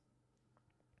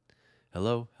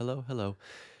Hello, hello, hello.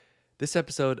 This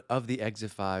episode of the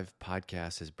Exit 5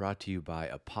 podcast is brought to you by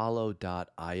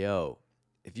Apollo.io.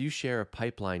 If you share a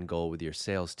pipeline goal with your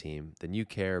sales team, then you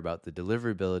care about the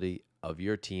deliverability of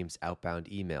your team's outbound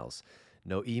emails.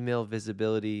 No email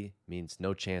visibility means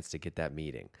no chance to get that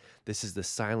meeting. This is the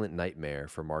silent nightmare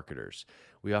for marketers.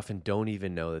 We often don't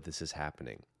even know that this is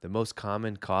happening. The most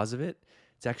common cause of it,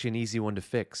 it's actually an easy one to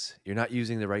fix. You're not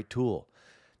using the right tool.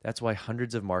 That's why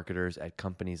hundreds of marketers at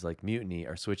companies like Mutiny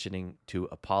are switching to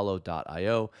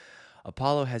Apollo.io.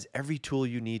 Apollo has every tool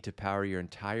you need to power your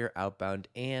entire outbound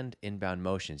and inbound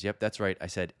motions. Yep, that's right. I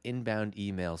said inbound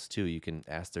emails too. You can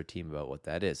ask their team about what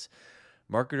that is.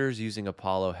 Marketers using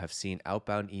Apollo have seen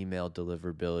outbound email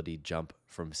deliverability jump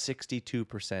from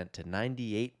 62% to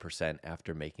 98%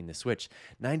 after making the switch.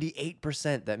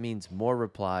 98%, that means more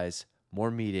replies, more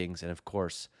meetings, and of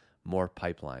course, more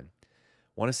pipeline.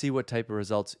 Want to see what type of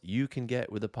results you can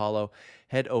get with Apollo?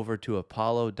 Head over to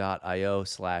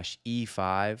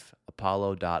apollo.io/E5,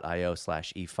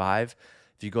 apollo.io/E5.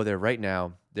 If you go there right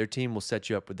now, their team will set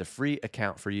you up with a free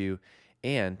account for you.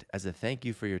 And as a thank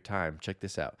you for your time, check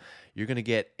this out. You're going to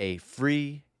get a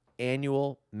free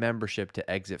annual membership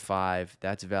to Exit 5.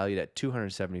 That's valued at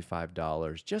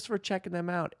 $275 just for checking them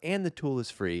out. And the tool is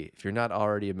free. If you're not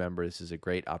already a member, this is a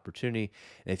great opportunity.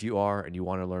 And if you are and you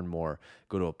want to learn more,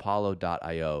 go to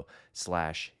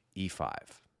apollo.io/E5.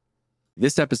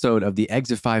 This episode of the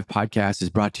Exit 5 podcast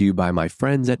is brought to you by my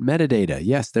friends at Metadata.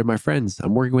 Yes, they're my friends.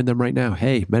 I'm working with them right now.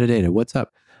 Hey, Metadata, what's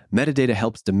up? Metadata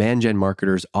helps demand gen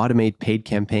marketers automate paid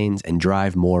campaigns and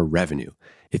drive more revenue.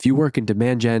 If you work in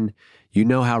demand gen, you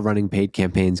know how running paid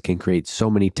campaigns can create so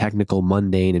many technical,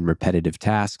 mundane, and repetitive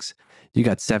tasks. You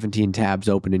got 17 tabs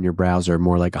open in your browser,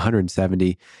 more like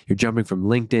 170. You're jumping from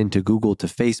LinkedIn to Google to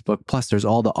Facebook. Plus, there's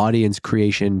all the audience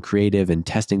creation, creative, and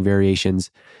testing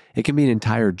variations. It can be an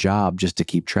entire job just to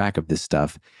keep track of this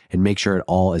stuff and make sure it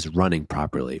all is running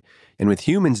properly. And with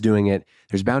humans doing it,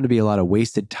 there's bound to be a lot of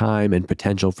wasted time and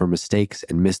potential for mistakes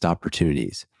and missed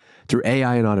opportunities. Through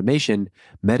AI and automation,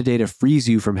 Metadata frees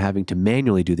you from having to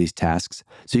manually do these tasks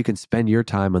so you can spend your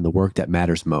time on the work that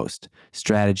matters most: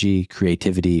 strategy,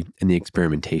 creativity, and the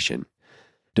experimentation.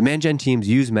 Demand gen teams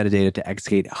use Metadata to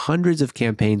execute hundreds of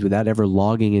campaigns without ever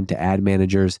logging into ad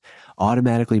managers,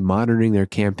 automatically monitoring their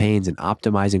campaigns and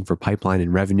optimizing for pipeline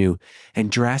and revenue, and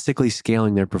drastically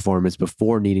scaling their performance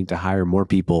before needing to hire more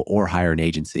people or hire an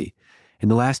agency. In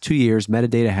the last 2 years,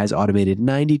 Metadata has automated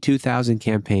 92,000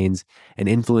 campaigns and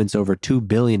influenced over $2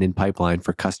 billion in pipeline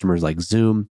for customers like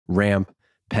Zoom, Ramp,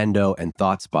 Pendo, and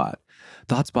ThoughtSpot.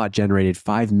 ThoughtSpot generated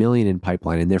 $5 million in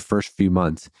pipeline in their first few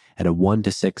months at a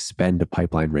 1-to-6 spend to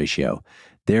pipeline ratio.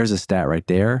 There's a stat right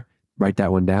there. Write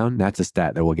that one down. That's a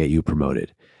stat that will get you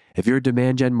promoted. If you're a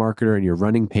demand gen marketer and you're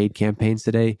running paid campaigns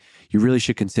today, you really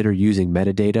should consider using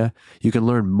Metadata. You can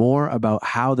learn more about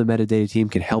how the Metadata team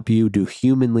can help you do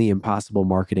humanly impossible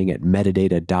marketing at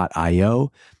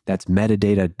metadata.io. That's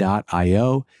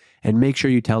metadata.io. And make sure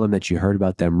you tell them that you heard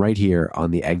about them right here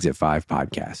on the Exit 5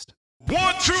 podcast.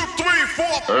 1, 2, 3,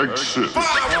 4. Exit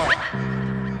 5.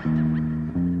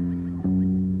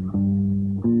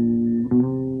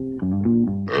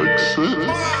 Exit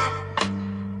 5.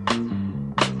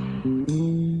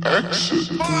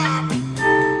 Exit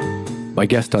 5. My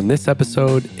guest on this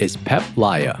episode is Peep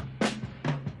Laja.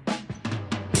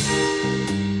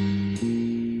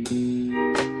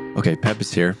 Okay, Pep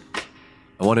is here.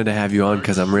 I wanted to have you on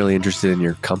because I'm really interested in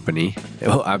your company.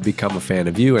 Well, I've become a fan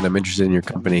of you and I'm interested in your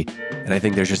company. And I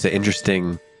think there's just an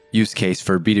interesting use case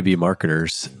for B2B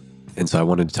marketers. And so I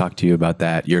wanted to talk to you about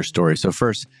that, your story. So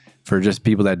first, for just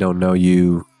people that don't know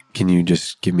you, can you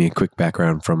just give me a quick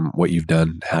background from what you've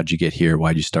done? How'd you get here?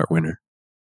 Why'd you start Wynter?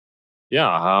 Yeah,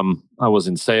 I was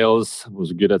in sales,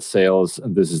 was good at sales,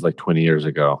 and this is like 20 years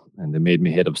ago. And they made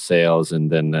me head of sales,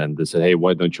 and then they said, hey,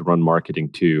 why don't you run marketing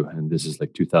too? And this is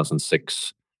like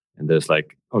 2006. And there's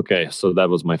like, okay, so that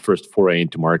was my first foray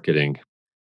into marketing.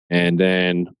 And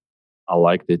then I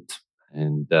liked it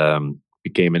and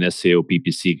became an SEO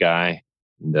PPC guy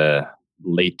in the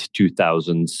late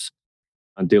 2000s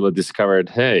until I discovered,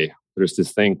 hey, there's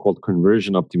this thing called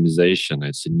conversion optimization.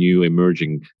 It's a new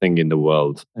emerging thing in the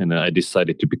world. And I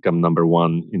decided to become number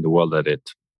one in the world at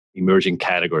it, emerging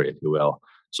category, if you will.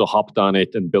 So hopped on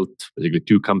it and built basically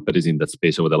 2 companies in that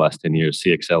space over the last 10 years,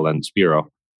 CXL and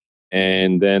Spiro.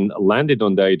 And then landed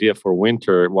on the idea for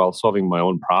Wynter while solving my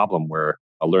own problem, where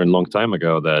I learned a long time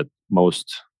ago that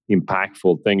most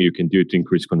impactful thing you can do to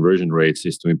increase conversion rates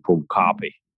is to improve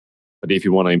copy. But if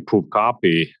you want to improve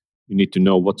copy, you need to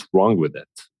know what's wrong with it.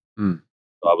 So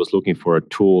I was looking for a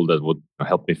tool that would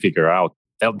help me figure out,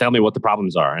 tell me what the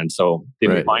problems are. And so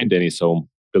didn't find any, so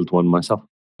built one myself.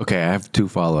 Okay, I have two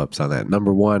follow-ups on that.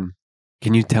 Number one,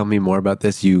 can you tell me more about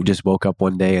this? You just woke up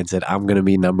one day and said, I'm going to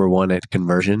be number one at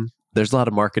conversion. There's a lot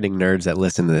of marketing nerds that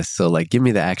listen to this. So like, give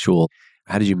me the actual,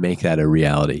 how did you make that a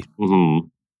reality? Mm-hmm.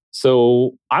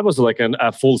 So I was like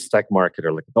a full stack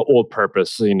marketer, like the all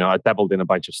purpose, I dabbled in a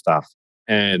bunch of stuff.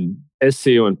 And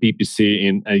SEO and PPC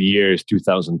in a year is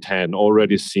 2010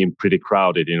 already seemed pretty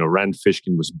crowded. Rand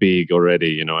Fishkin was big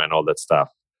already, and all that stuff.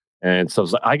 And so I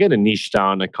was like, I get a niche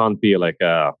down. I can't be like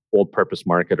a all purpose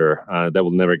marketer. That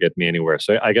will never get me anywhere.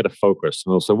 So I got to focus.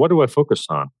 And so what do I focus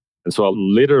on? And so I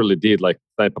literally did like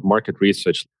type of market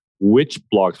research, which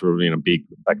blogs were big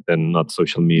back then, not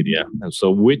social media, and so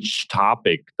which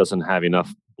topic doesn't have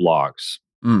enough blogs.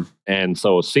 And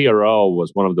so CRO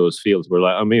was one of those fields where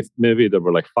like, I mean, maybe there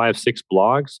were like 5-6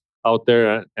 blogs out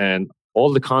there, and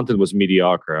all the content was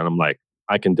mediocre. And I'm like,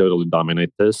 I can totally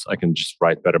dominate this. I can just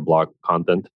write better blog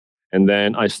content. And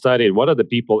then I studied what are the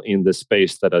people in this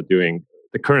space that are doing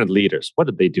the current leaders. What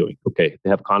are they doing? Okay, they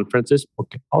have conferences.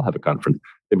 Okay, I'll have a conference.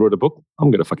 They wrote a book. I'm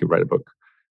going to fucking write a book.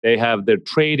 They have their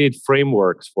traded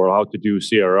frameworks for how to do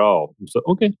CRO. So,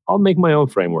 okay, I'll make my own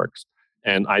frameworks.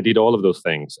 And I did all of those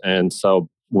things. And so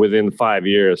within 5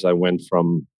 years, I went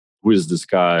from who is this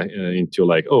guy into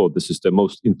like, oh, this is the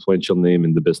most influential name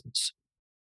in the business.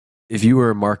 If you were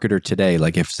a marketer today,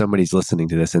 like if somebody's listening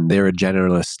to this and they're a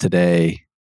generalist today,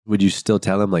 would you still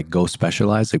tell them like go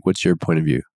specialize? Like what's your point of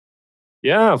view?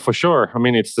 Yeah, for sure. I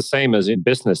mean, it's the same as in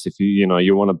business. If you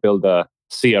want to build a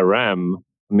CRM,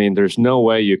 I mean, there's no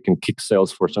way you can kick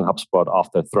Salesforce and HubSpot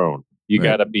off the throne. You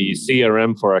got to be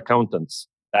CRM for accountants.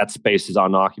 That space is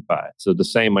unoccupied. So the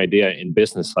same idea in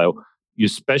business. So you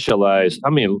specialize. I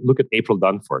mean, look at April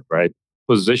Dunford, right?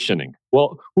 Positioning.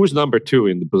 Well, who's number 2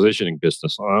 in the positioning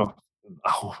business?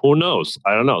 Who knows?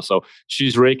 I don't know. So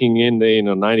she's raking in the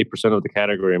 90% of the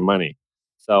category money.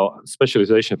 So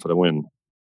specialization for the win.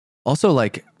 Also,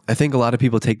 like, I think a lot of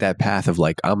people take that path of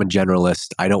like, I'm a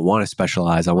generalist. I don't want to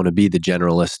specialize. I want to be the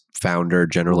generalist founder,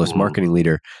 generalist marketing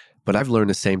leader. But I've learned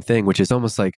the same thing, which is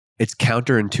almost like it's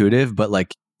counterintuitive, but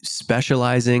like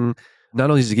specializing not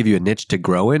only does it give you a niche to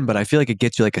grow in, but I feel like it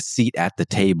gets you like a seat at the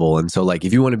table. And so like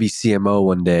if you want to be CMO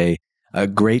one day, a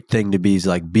great thing to be is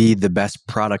like be the best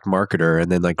product marketer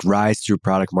and then like rise through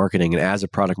product marketing. And as a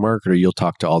product marketer, you'll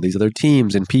talk to all these other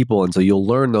teams and people. And so you'll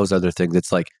learn those other things.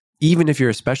 It's like, even if you're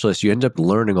a specialist, you end up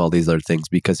learning all these other things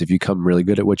because if you become really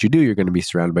good at what you do, you're going to be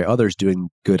surrounded by others doing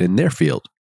good in their field.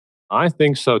 I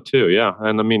think so too. Yeah.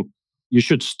 And I mean, you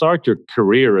should start your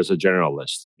career as a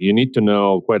generalist. You need to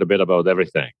know quite a bit about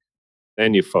everything.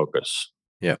 Then you focus.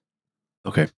 Yeah.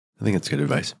 Okay. I think that's good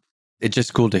advice. It's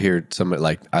just cool to hear some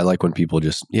like, I like when people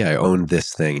just, I own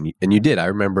this thing. And you did. I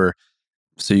remember,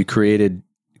 so you created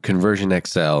Conversion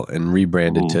XL and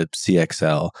rebranded to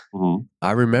CXL.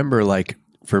 I remember like,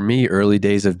 for me, early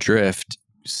days of Drift,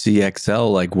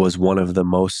 CXL like was one of the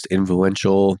most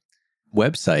influential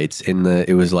websites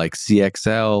it was like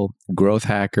CXL,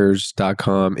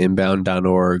 growthhackers.com,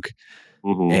 inbound.org,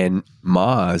 and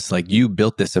Moz. Like you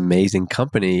built this amazing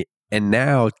company. And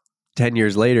now 10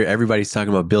 years later, everybody's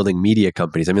talking about building media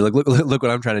companies. I mean, look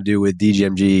what I'm trying to do with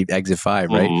DGMG Exit 5,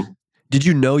 right? Did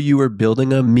you know you were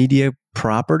building a media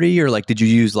property or like, did you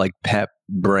use like Pep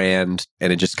brand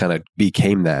and it just kind of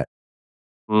became that?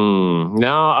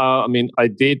 I mean, I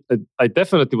did. I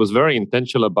definitely was very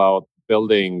intentional about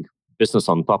building business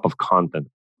on top of content.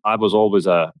 I was always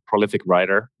a prolific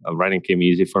writer. Writing came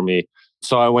easy for me,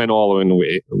 so I went all in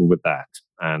with that.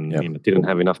 And didn't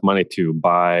have enough money to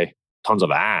buy tons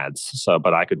of ads,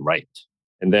 but I could write.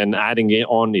 And then adding in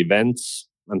on events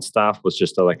and stuff was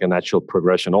just like a natural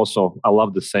progression. Also, I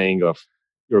love the saying of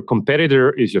your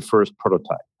competitor is your first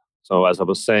prototype. So as I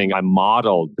was saying, I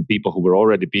modeled the people who were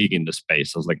already big in the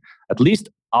space. I was like, at least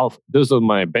those are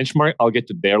my benchmark. I'll get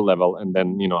to their level and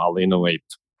then, I'll innovate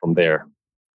from there.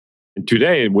 And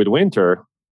today with Wynter,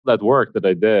 that work that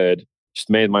I did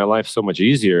just made my life so much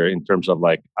easier in terms of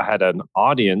like, I had an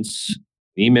audience,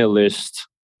 email list,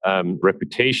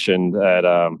 reputation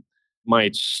that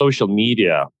my social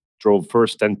media drove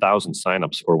first 10,000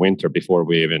 signups for Wynter before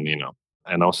we even,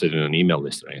 announced it in an email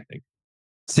list or anything.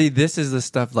 See, this is the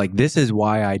stuff like this is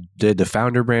why I did the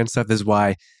founder brand stuff. This is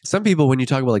why some people, when you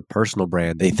talk about like personal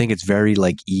brand, they think it's very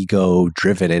like ego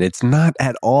driven and it's not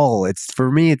at all. It's for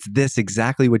me, it's this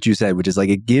exactly what you said, which is like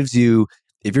it gives you,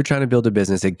 if you're trying to build a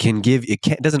business, it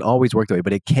doesn't always work that way,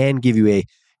 but it can give you a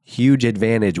huge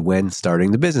advantage when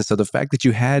starting the business. So the fact that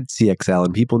you had CXL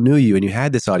and people knew you and you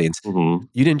had this audience,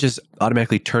 you didn't just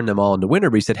automatically turn them all into Wynter,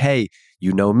 but you said, hey,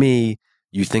 you know me,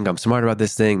 you think I'm smart about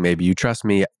this thing, maybe you trust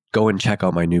me. Go and check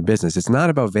out my new business. It's not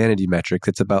about vanity metrics.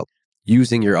 It's about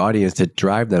using your audience to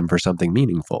drive them for something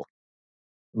meaningful.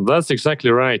 That's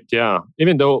exactly right. Yeah.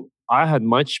 Even though I had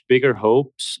much bigger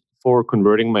hopes for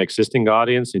converting my existing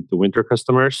audience into Wynter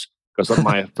customers, because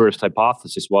my first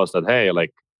hypothesis was that, hey,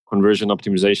 like conversion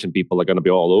optimization people are going to be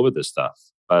all over this stuff.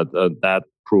 But that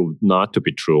proved not to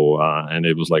be true. And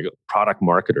it was like product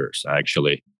marketers,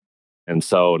 actually. And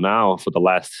so now for the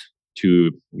last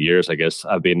 2 years, I guess,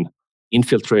 I've been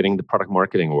infiltrating the product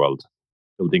marketing world,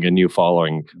 building a new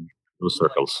following in those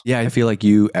circles. Yeah, I feel like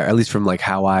you, at least from like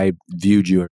how I viewed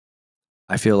you,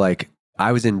 I feel like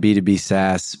I was in B2B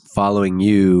SaaS following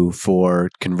you for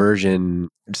conversion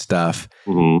stuff.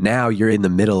 Mhm. Now you're in the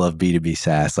middle of B2B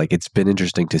SaaS. Like it's been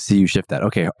interesting to see you shift that.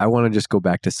 Okay, I want to just go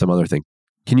back to some other thing.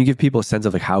 Can you give people a sense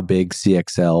of like how big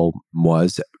CXL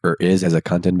was or is as a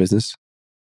content business?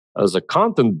 As a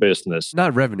content business,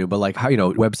 Not revenue, but like how,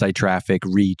 website traffic,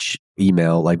 reach,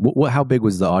 email, like how big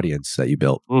was the audience that you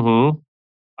built?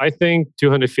 I think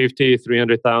 250,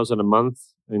 300,000 a month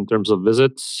in terms of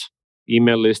visits,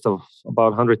 email list of about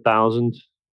 100,000.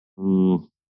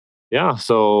 Yeah,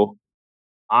 so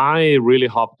I really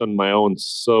hopped on my own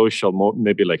social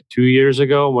maybe like 2 years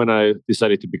ago when I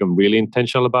decided to become really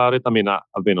intentional about it. I mean,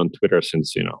 I've been on Twitter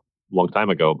since, a long time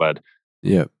ago, but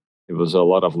Yeah. it was a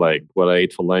lot of like what I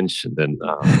ate for lunch. And then,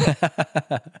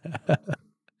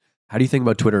 How do you think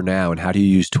about Twitter now and how do you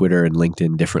use Twitter and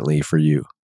LinkedIn differently for you?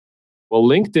 well,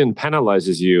 LinkedIn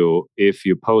penalizes you if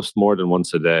you post more than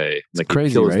once a day. It's Like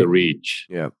crazy, it kills the right? reach.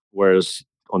 Yeah. Whereas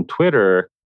on Twitter,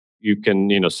 you can,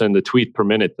 send a tweet per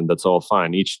minute and that's all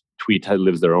fine. Each tweet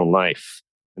lives their own life.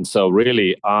 And so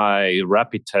really I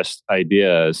rapid test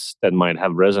ideas that might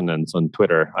have resonance on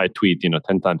Twitter. I tweet,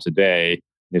 10 times a day.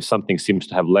 And if something seems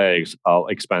to have legs, I'll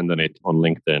expand on it on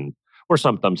LinkedIn. Or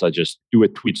sometimes I just do a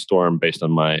tweet storm based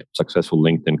on my successful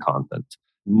LinkedIn content.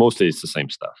 Mostly it's the same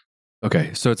stuff.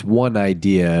 Okay. So it's one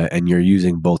idea and you're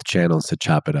using both channels to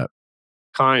chop it up.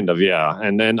 Kind of, yeah.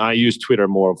 And then I use Twitter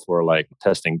more for like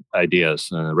testing ideas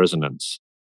and resonance.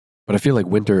 But I feel like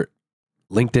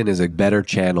LinkedIn is a better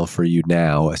channel for you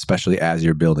now, especially as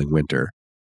you're building Wynter.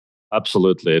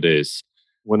 Absolutely, it is.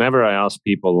 Whenever I ask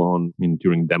people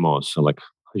during demos, so like,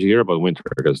 how did you hear about Wynter?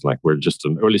 Because like we're just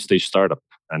an early stage startup,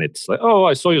 and it's like, oh,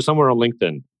 I saw you somewhere on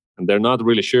LinkedIn, and they're not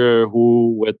really sure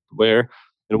who, what, where.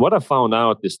 And what I found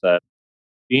out is that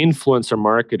influencer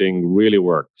marketing really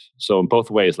works. So in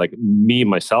both ways, like me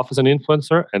myself as an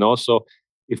influencer, and also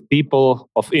if people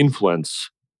of influence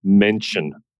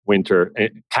mention Wynter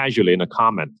casually in a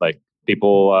comment, like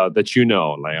people that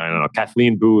like I don't know,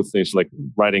 Kathleen Booth is like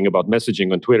writing about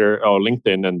messaging on Twitter or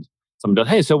LinkedIn, and somebody does,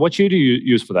 hey, so what do you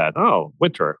use for that? Oh,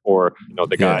 Wynter, or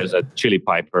the guys at Chili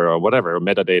Piper or whatever,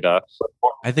 metadata.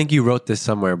 I think you wrote this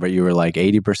somewhere, but you were like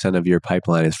 80% of your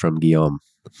pipeline is from Guillaume.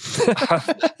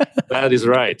 That is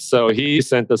right. So he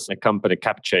sent us a company,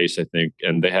 Cap Chase, I think,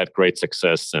 and they had great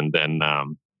success. And then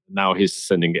now he's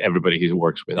sending everybody he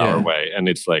works with our way. And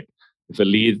it's like, if a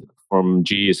lead from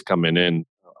G is coming in,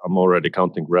 I'm already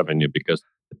counting revenue because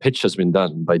the pitch has been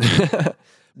done by G.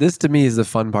 This to me is the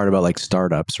fun part about like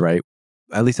startups, right?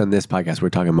 At least on this podcast, we're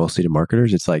talking mostly to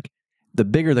marketers. It's like the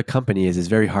bigger the company is, it's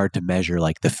very hard to measure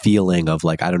like the feeling of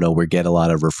like, I don't know, we get a lot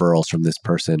of referrals from this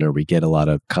person or we get a lot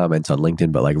of comments on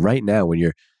LinkedIn. But like right now, when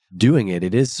you're doing it,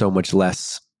 it is so much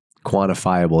less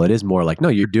quantifiable. It is more like, no,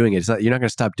 you're doing it. It's not, you're not going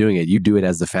to stop doing it. You do it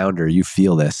as the founder. You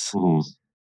feel this.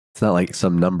 It's not like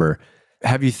some number.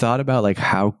 Have you thought about like,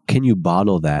 how can you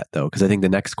bottle that though? Because I think the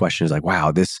next question is like,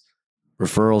 wow, this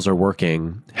referrals are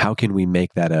working. How can we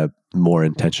make that a more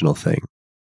intentional thing?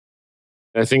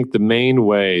 I think the main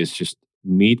way is just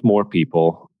meet more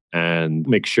people and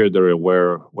make sure they're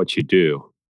aware of what you do.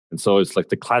 And so it's like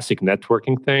the classic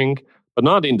networking thing, but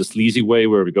not in the sleazy way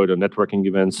where we go to networking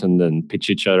events and then pitch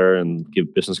each other and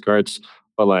give business cards,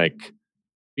 but like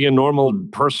be a normal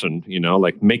person,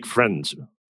 like make friends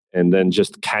and then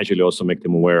just casually also make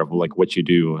them aware of like what you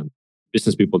do. And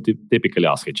business people typically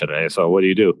ask each other, hey, so what do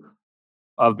you do?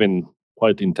 I've been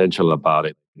quite intentional about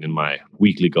it in my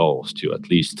weekly goals to at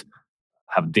least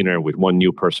have dinner with one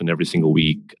new person every single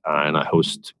week. And I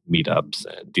host meetups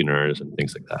and dinners and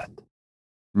things like that.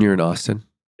 You're in Austin?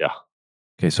 Yeah.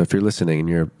 Okay, so if you're listening and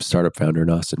you're a startup founder in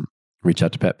Austin, reach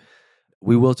out to Pep.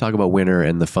 We will talk about Wynter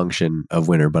and the function of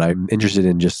Wynter, but I'm interested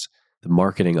in just the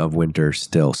marketing of Wynter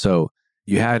still. So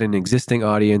you had an existing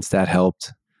audience that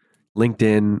helped.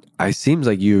 LinkedIn, it seems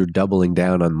like you're doubling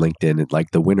down on LinkedIn.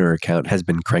 Like the Wynter account has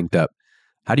been cranked up.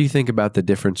 How do you think about the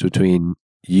difference between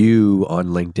you on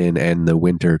LinkedIn and the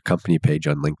Wynter company page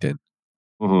on LinkedIn?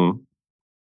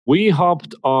 We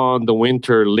hopped on the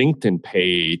Wynter LinkedIn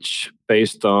page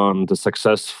based on the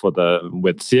success with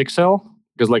CXL,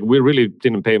 because like we really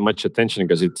didn't pay much attention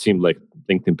because it seemed like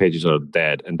LinkedIn pages are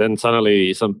dead. And then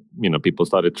suddenly some, people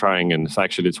started trying and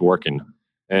it's working.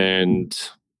 And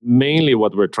mainly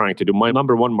what we're trying to do, my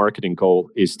number one marketing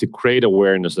goal is to create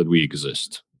awareness that we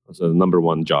exist. That's the number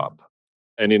one job.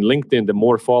 And in LinkedIn, the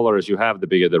more followers you have, the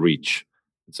bigger the reach.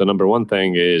 So number one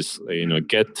thing is,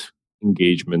 get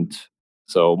engagement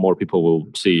so more people will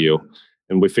see you.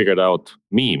 And we figured out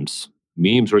memes.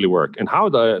 Memes really work. And how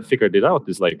I figured it out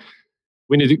is like,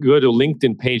 when you go to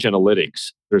LinkedIn page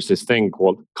analytics, there's this thing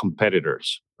called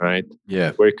competitors, right?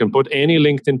 Yeah. Where you can put any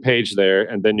LinkedIn page there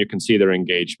and then you can see their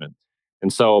engagement.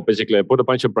 And so basically, I put a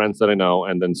bunch of brands that I know,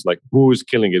 and then it's like, who's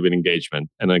killing it with engagement?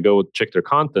 And I go check their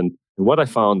content. And what I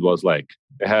found was like,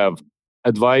 they have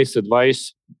advice,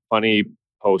 funny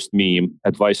post meme,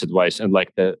 advice. And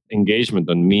like the engagement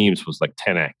on memes was like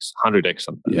 10x, 100x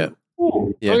something. Yeah.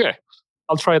 Ooh, yeah. Okay,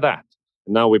 I'll try that.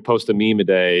 And now we post a meme a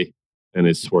day and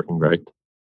it's working great.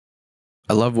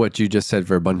 I love what you just said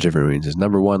for a bunch of different reasons.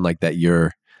 Number one, like that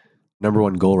your number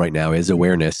one goal right now is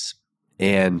awareness.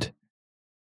 And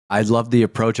I love the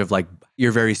approach of like,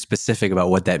 you're very specific about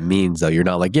what that means though. You're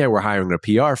not like, yeah, we're hiring a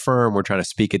PR firm, we're trying to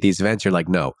speak at these events. You're like,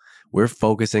 no, we're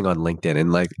focusing on LinkedIn.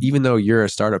 And like, even though you're a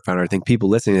startup founder, I think people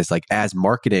listening to this, like as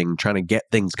marketing, trying to get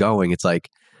things going, it's like,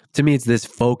 to me, it's this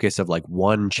focus of like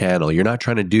one channel. You're not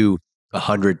trying to do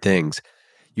 100 things.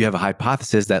 You have a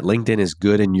hypothesis that LinkedIn is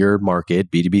good in your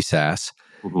market, B2B SaaS.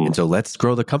 Mm-hmm. And so let's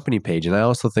grow the company page. And I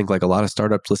also think like a lot of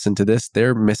startups listen to this,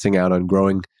 they're missing out on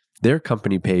growing their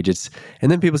company pages.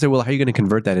 And then people say, well, how are you going to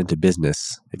convert that into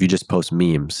business if you just post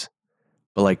memes?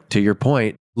 But like to your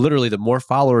point, literally the more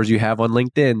followers you have on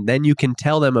LinkedIn, then you can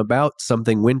tell them about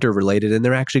something Wynter related and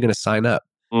they're actually going to sign up.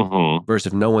 Mm-hmm. Versus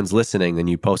if no one's listening, then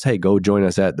you post, hey, go join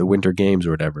us at the Wynter Games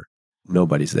or whatever.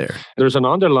 Nobody's there. There's an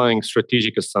underlying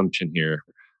strategic assumption here.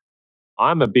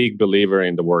 I'm a big believer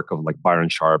in the work of like Byron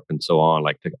Sharp and so on,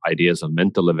 like the ideas of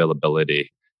mental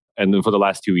availability. And then for the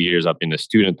last 2 years, I've been a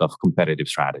student of competitive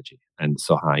strategy. And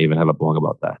so I even have a blog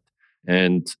about that.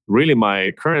 And really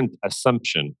my current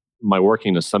assumption, my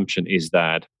working assumption is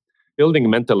that building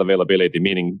mental availability,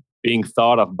 meaning being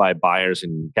thought of by buyers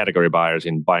and category buyers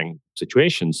in buying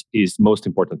situations, is the most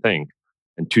important thing.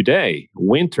 And today,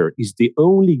 Wynter is the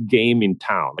only game in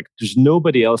town. Like there's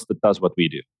nobody else that does what we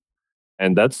do.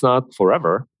 And that's not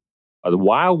forever. But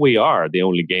while we are the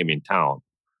only game in town,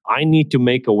 I need to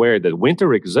make aware that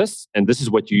Wynter exists and this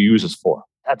is what you use us for.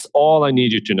 That's all I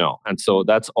need you to know. And so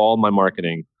that's all my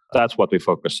marketing. That's what we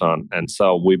focus on. And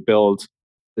so we build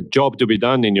the job to be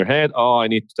done in your head. Oh, I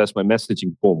need to test my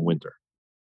messaging. Boom, Wynter.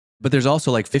 But there's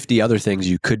also like 50 other things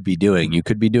you could be doing. You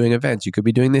could be doing events. You could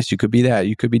be doing this. You could be that.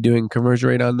 You could be doing conversion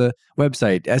rate on the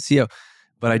website, SEO.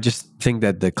 But I just think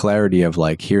that the clarity of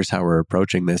like, here's how we're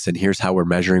approaching this and here's how we're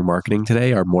measuring marketing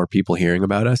today are more people hearing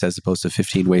about us as opposed to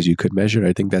 15 ways you could measure it.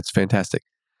 I think that's fantastic.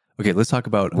 Okay, let's talk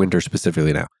about Wynter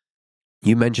specifically now.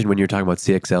 You mentioned when you're talking about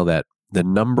CXL that the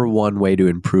number one way to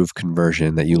improve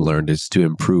conversion that you learned is to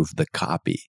improve the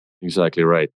copy. Exactly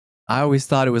right. I always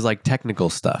thought it was like technical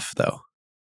stuff though.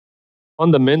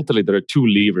 Fundamentally, there are two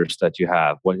levers that you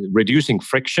have. One, reducing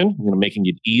friction, making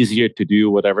it easier to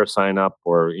do whatever, sign up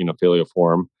or fill your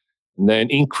form. And then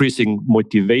increasing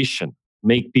motivation,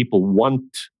 make people want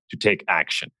to take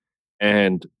action.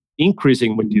 And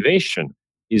increasing motivation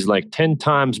is like 10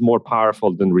 times more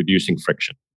powerful than reducing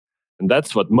friction. And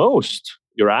that's what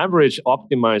your average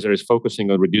optimizer is focusing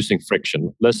on, reducing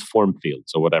friction, less form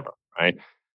fields or whatever, right?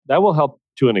 That will help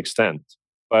to an extent.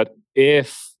 But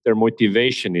if their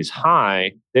motivation is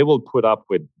high, they will put up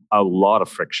with a lot of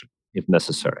friction if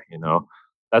necessary.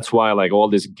 That's why like all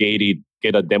this gated,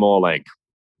 get a demo, like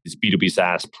this B2B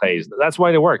SaaS plays. That's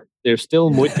why they work. They're still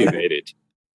motivated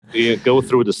to go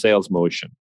through the sales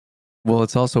motion. Well,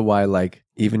 it's also why like,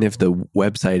 even if the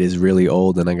website is really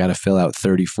old and I got to fill out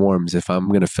 30 forms, if I'm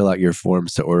going to fill out your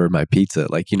forms to order my pizza,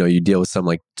 like, you deal with some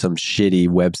shitty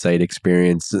website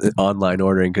experience, online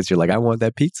ordering, because you're like, I want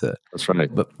that pizza. That's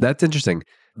right. But that's interesting.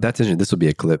 This will be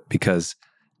a clip because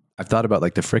I've thought about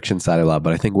like the friction side a lot,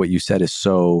 but I think what you said is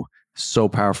so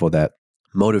powerful that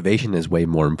motivation is way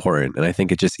more important. And I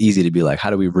think it's just easy to be like, how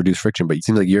do we reduce friction? But it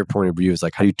seems like your point of view is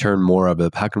like, how do you turn more of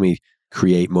how can we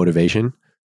create motivation?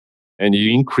 And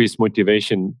you increase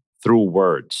motivation through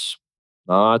words,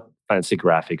 not fancy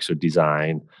graphics or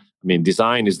design. I mean,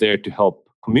 design is there to help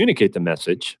communicate the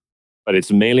message, but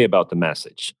it's mainly about the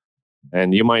message.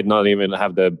 And you might not even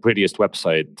have the prettiest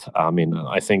website. I mean,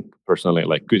 I think personally,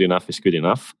 like good enough is good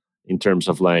enough in terms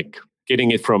of like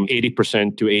getting it from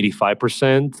 80% to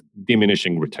 85%,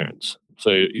 diminishing returns.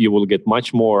 So you will get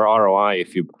much more ROI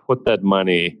if you put that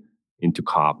money into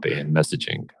copy and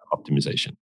messaging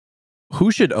optimization.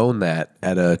 Who should own that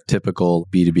at a typical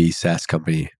B2B SaaS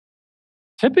company?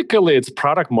 Typically, it's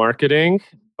product marketing.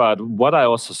 But what I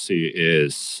also see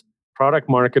is product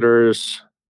marketers,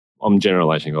 I'm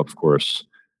generalizing, of course,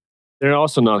 they're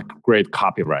also not great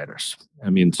copywriters. I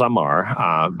mean, some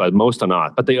are, but most are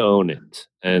not, but they own it.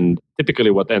 And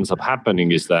typically what ends up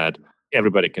happening is that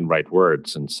everybody can write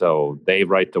words. And so they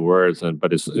write the words,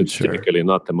 but it's Sure. typically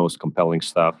not the most compelling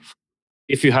stuff.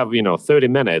 If you have, 30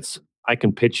 minutes, I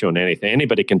can pitch you on anything.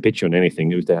 Anybody can pitch you on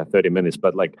anything if they have 30 minutes,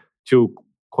 but like to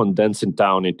condense it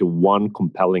down into one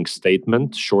compelling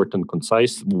statement, short and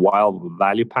concise, while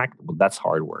value packed, well, that's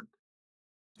hard work.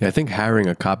 Yeah, I think hiring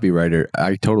a copywriter,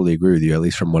 I totally agree with you, at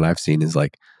least from what I've seen, is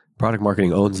like product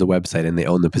marketing owns the website and they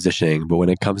own the positioning. But when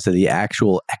it comes to the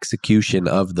actual execution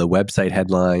of the website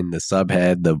headline, the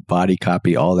subhead, the body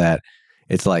copy, all that,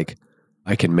 it's like,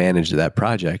 I can manage that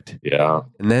project. Yeah.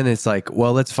 And then it's like,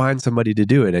 well, let's find somebody to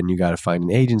do it. And you got to find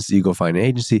an agency, you go find an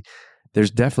agency.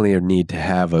 There's definitely a need to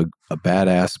have a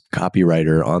badass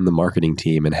copywriter on the marketing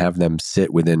team and have them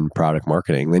sit within product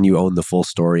marketing. Then you own the full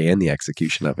story and the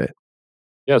execution of it.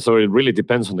 Yeah, so it really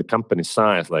depends on the company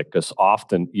size. Like, because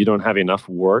often you don't have enough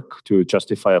work to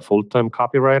justify a full-time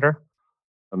copywriter.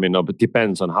 I mean, no, but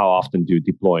depends on how often do you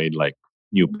deploy like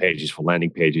new pages for landing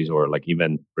pages or like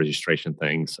event registration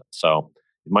things. So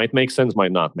it might make sense,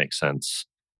 might not make sense.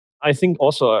 I think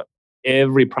also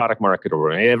every product marketer or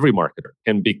every marketer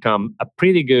can become a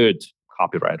pretty good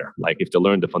copywriter. Like if they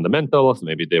learn the fundamentals,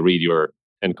 maybe they read your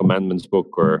 10 Commandments book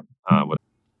or what.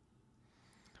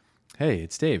 Hey,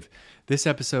 it's Dave. This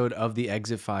episode of the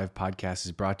Exit 5 podcast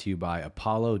is brought to you by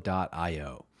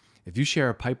Apollo.io. If you share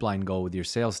a pipeline goal with your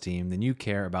sales team, then you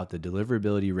care about the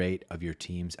deliverability rate of your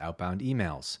team's outbound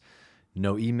emails.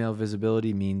 No email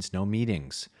visibility means no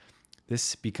meetings.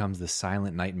 This becomes the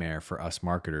silent nightmare for us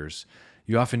marketers.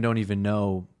 You often don't even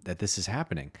know that this is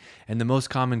happening. And the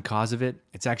most common cause of it,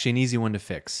 it's actually an easy one to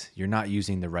fix. You're not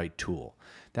using the right tool.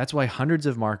 That's why hundreds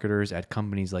of marketers at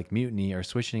companies like Mutiny are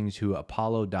switching to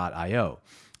Apollo.io.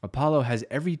 Apollo has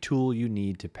every tool you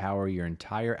need to power your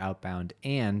entire outbound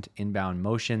and inbound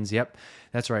motions. Yep,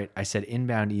 that's right. I said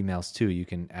inbound emails too. You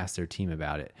can ask their team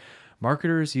about it.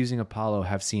 Marketers using Apollo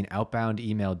have seen outbound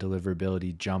email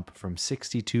deliverability jump from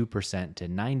 62% to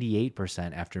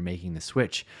 98% after making the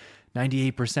switch.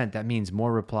 98%, that means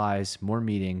more replies, more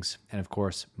meetings, and of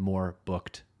course, more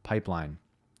booked pipeline.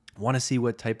 Want to see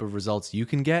what type of results you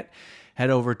can get? Head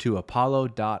over to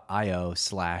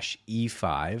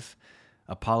apollo.io/E5,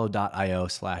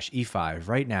 apollo.io/E5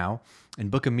 right now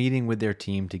and book a meeting with their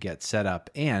team to get set up.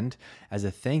 And as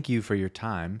a thank you for your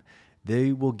time,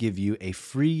 they will give you a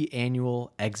free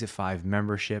annual Exit 5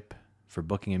 membership for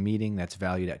booking a meeting that's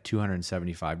valued at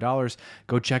 $275.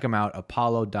 Go check them out,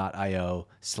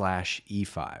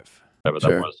 apollo.io/E5. Whatever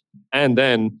that was. And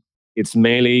then it's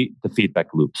mainly the feedback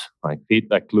loops, like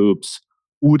feedback loops,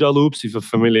 OODA loops, if you're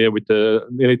familiar with the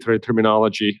military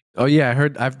terminology. Oh yeah,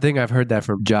 I think I've heard that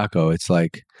from Jocko. It's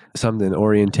like something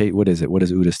orientate. What is it? What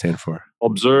does OODA stand for?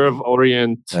 Observe,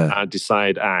 orient,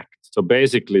 decide, act. So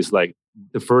basically it's like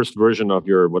the first version of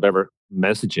your whatever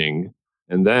messaging,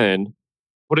 and then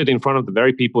put it in front of the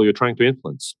very people you're trying to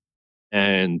influence.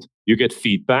 And you get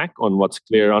feedback on what's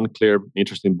clear, unclear,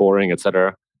 interesting, boring,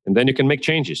 etc. And then you can make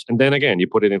changes. And then again, you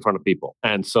put it in front of people.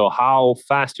 And so how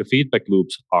fast your feedback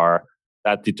loops are,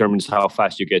 that determines how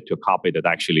fast you get to a copy that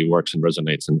actually works and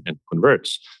resonates and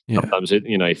converts. Yeah. Sometimes,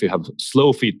 if you have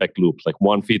slow feedback loops, like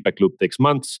one feedback loop takes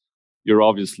months, you're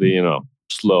obviously,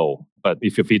 slow. But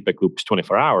if your feedback loop is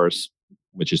 24 hours,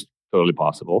 which is totally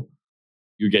possible,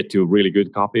 you get to really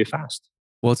good copy fast.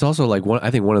 Well, it's also like I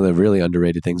think one of the really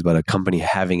underrated things about a company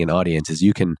having an audience is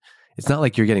it's not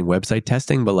like you're getting website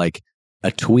testing, but like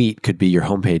a tweet could be your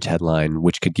homepage headline,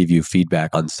 which could give you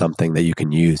feedback on something that you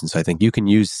can use. And so I think you can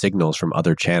use signals from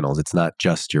other channels. It's not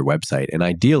just your website. And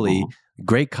ideally,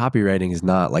 great copywriting is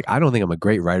not like, I don't think I'm a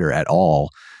great writer at all,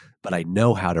 but I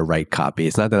know how to write copy.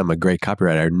 It's not that I'm a great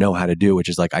copywriter. I know how to do, which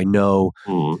is like, I know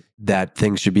that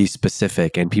things should be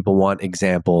specific and people want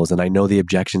examples. And I know the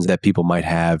objections that people might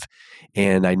have.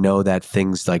 And I know that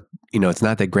things like, it's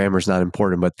not that grammar is not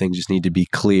important, but things just need to be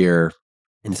clear.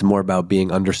 And it's more about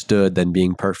being understood than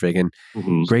being perfect. And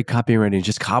great copywriting is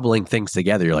just cobbling things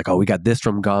together. You're like, oh, we got this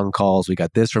from Gong calls. We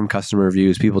got this from customer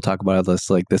reviews. People talk about this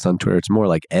like this on Twitter. It's more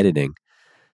like editing.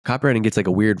 Copywriting gets like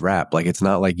a weird rap. Like it's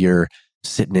not like you're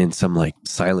sitting in some like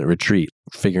silent retreat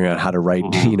figuring out how to write,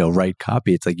 write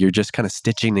copy. It's like you're just kind of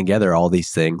stitching together all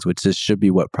these things, which just should be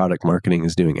what product marketing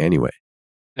is doing anyway.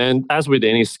 And as with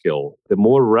any skill, the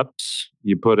more reps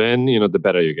you put in, the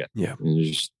better you get. Yeah. And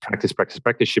you just practice,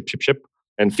 ship.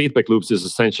 And feedback loops is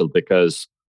essential because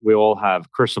we all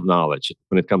have curse of knowledge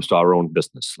when it comes to our own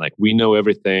business. Like we know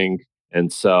everything.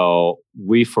 And so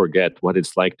we forget what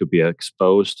it's like to be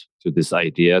exposed to this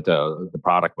idea, the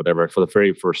product, whatever, for the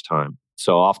very first time.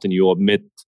 So often you omit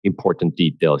important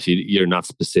details. You're not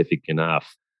specific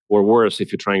enough. Or worse,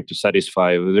 if you're trying to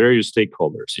satisfy various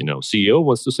stakeholders, CEO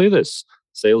wants to say this,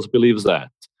 sales believes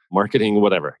that, marketing,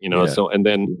 whatever, Yeah. So, and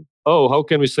then, how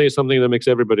can we say something that makes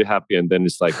everybody happy? And then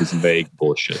it's like this vague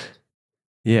bullshit.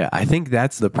 Yeah, I think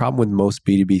that's the problem with most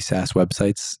B2B SaaS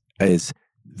websites is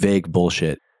vague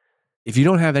bullshit. If you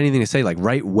don't have anything to say, like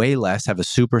write way less, have a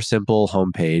super simple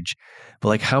homepage. But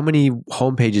like how many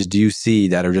homepages do you see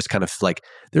that are just kind of like,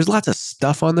 there's lots of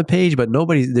stuff on the page, but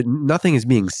nothing is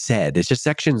being said. It's just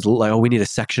sections like, we need a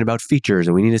section about features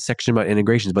and we need a section about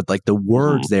integrations. But like the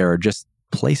words there are just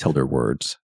placeholder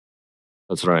words.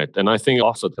 That's right. And I think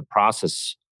also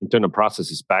the internal process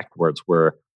is backwards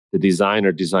where the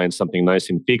designer designs something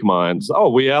nice in Figma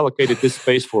and we allocated this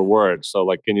space for words. So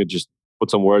like, can you just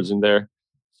put some words in there?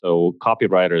 So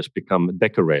copywriters become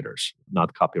decorators,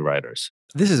 not copywriters.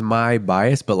 This is my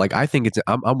bias, but like I think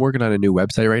I'm working on a new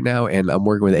website right now and I'm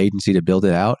working with an agency to build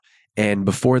it out. And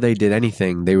before they did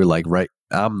anything, they were like, right,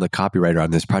 I'm the copywriter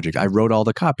on this project. I wrote all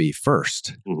the copy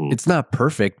first. Mm-hmm. It's not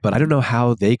perfect, but I don't know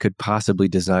how they could possibly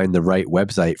design the right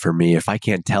website for me if I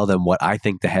can't tell them what I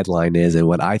think the headline is and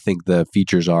what I think the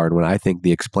features are and what I think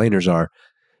the explainers are.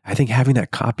 I think having that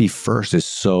copy first is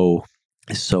so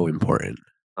important.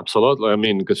 Absolutely. I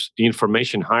mean, because the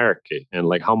information hierarchy and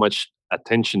like how much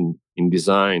attention in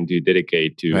design do you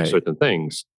dedicate to certain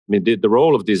things? I mean, the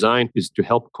role of design is to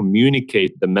help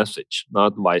communicate the message,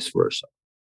 not vice versa.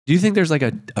 Do you think there's like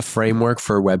a framework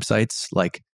for websites?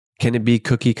 Like, can it be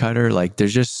cookie cutter? Like,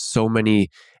 there's just so many,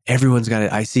 everyone's got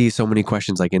it. I see so many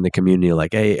questions like in the community,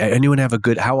 like, hey, anyone have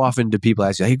how often do people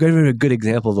ask you, hey, give me a good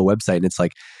example of a website? And it's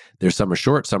like, there's some are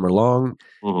short, some are long.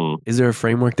 Mm-hmm. Is there a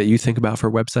framework that you think about for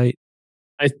a website?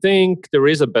 I think there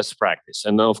is a best practice.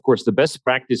 And of course, the best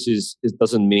practice it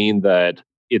doesn't mean that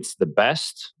it's the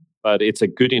best, but it's a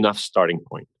good enough starting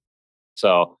point.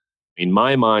 So in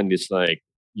my mind, it's like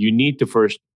you need to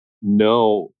first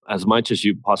know as much as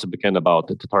you possibly can about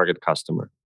the target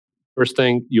customer. First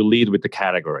thing, you lead with the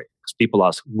category. Because people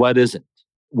ask, what is it?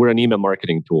 We're an email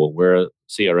marketing tool. We're a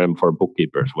CRM for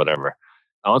bookkeepers, whatever.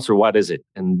 Answer, what is it?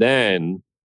 And then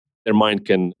their mind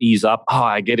can ease up.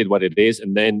 I get it, what it is.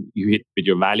 And then you hit with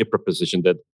your value proposition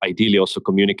that ideally also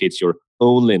communicates your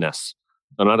onlyness.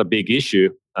 Another big issue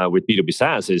with B2B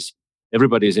SaaS is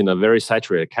everybody's in a very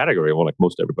saturated category, well, like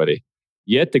most everybody.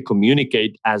 Yet they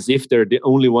communicate as if they're the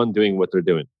only one doing what they're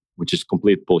doing, which is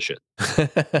complete bullshit.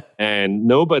 And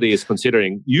nobody is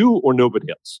considering you or nobody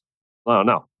else.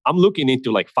 No. I'm looking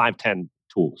into like 5-10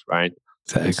 tools, right?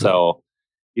 Exactly. And so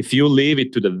if you leave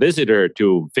it to the visitor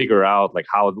to figure out like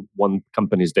how one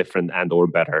company is different and or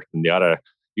better than the other,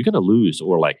 you're going to lose,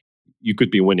 or like you could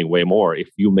be winning way more if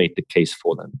you made the case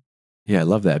for them. Yeah, I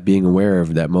love that. Being aware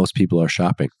of that most people are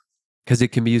shopping because it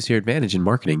can be used to your advantage in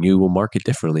marketing. You will market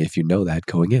differently if you know that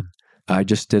going in. I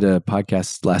just did a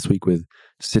podcast last week with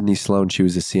Sydney Sloan. She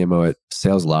was a CMO at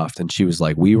SalesLoft, and she was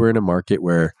like, we were in a market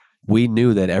where we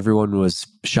knew that everyone was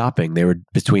shopping. They were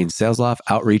between SalesLoft,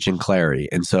 Outreach, and Clarity.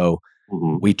 And so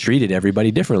we treated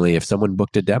everybody differently. If someone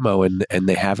booked a demo and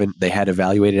they had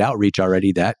evaluated Outreach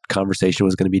already, that conversation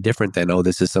was going to be different than,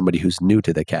 this is somebody who's new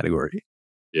to the category.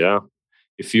 Yeah.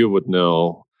 If you would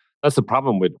know, that's the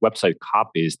problem with website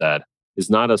copies, that it's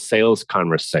not a sales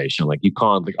conversation. Like you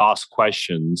can't like ask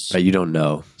questions. Right, you don't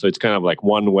know. So it's kind of like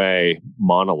one-way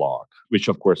monologue, which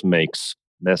of course makes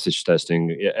message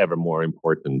testing ever more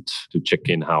important to check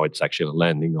in how it's actually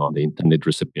landing on the intended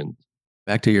recipient.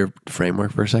 Back to your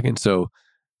framework for a second. So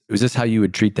was this how you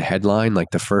would treat the headline?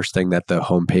 Like the first thing that the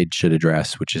homepage should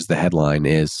address, which is the headline,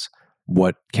 is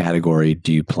what category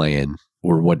do you play in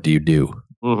or what do you do?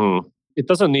 Mm-hmm. It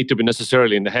doesn't need to be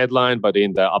necessarily in the headline, but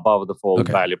in the above the fold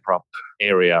value prop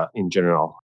area in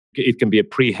general. It can be a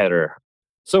pre-header.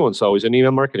 So-and-so is an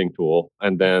email marketing tool.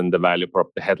 And then the value prop,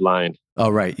 the headline. Oh,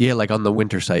 right. Yeah, like on the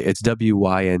Wynter site. It's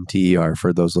Wynter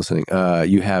for those listening.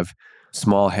 You have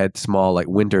small, like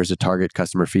Wynter is a target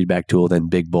customer feedback tool. Then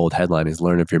big, bold headline is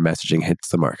learn if your messaging hits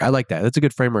the mark. I like that. That's a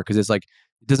good framework because it's like,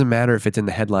 it doesn't matter if it's in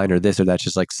the headline or this or that's,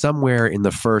 just like somewhere in the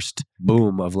first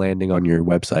boom of landing on your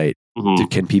website,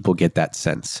 can people get that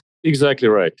sense? Exactly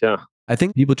right. Yeah. I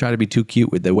think people try to be too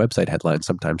cute with the website headlines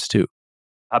sometimes too.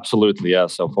 Absolutely. Yeah.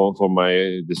 So for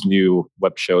this new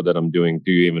web show that I'm doing,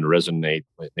 Do You Even Resonate?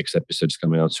 My next episode is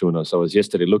coming out soon. So I was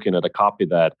yesterday looking at a copy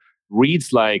that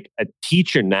reads like a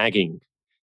teacher nagging.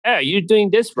 Hey, you're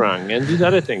doing this wrong and this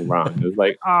other thing wrong. It's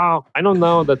like, I don't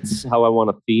know. That's how I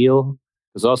want to feel.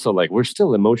 Because also, like, we're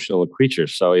still emotional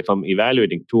creatures. So if I'm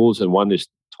evaluating tools and one is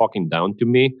talking down to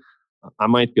me, I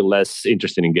might be less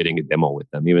interested in getting a demo with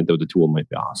them, even though the tool might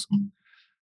be awesome.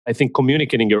 I think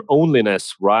communicating your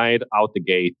ownness right out the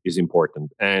gate is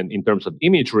important. And in terms of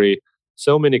imagery,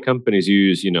 so many companies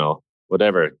use,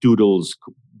 whatever, doodles,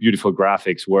 beautiful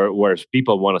graphics, whereas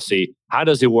people want to see, how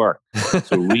does it work?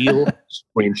 So real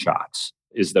screenshots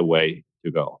is the way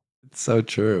to go. It's so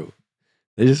true.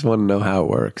 They just want to know how it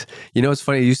works. It's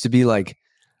funny. It used to be like,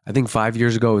 I think 5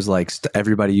 years ago, it was like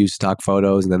everybody used stock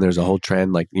photos. And then there's a whole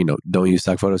trend like, don't use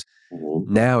stock photos.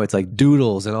 Mm-hmm. Now it's like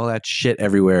doodles and all that shit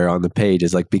everywhere on the page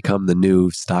has like become the new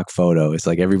stock photo. It's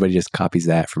like everybody just copies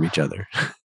that from each other.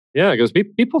 Yeah, because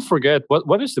people forget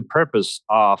what is the purpose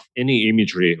of any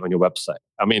imagery on your website.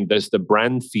 I mean, there's the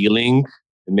brand feeling,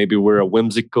 and maybe we're a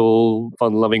whimsical,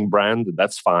 fun-loving brand.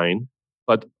 That's fine.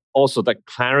 But also, that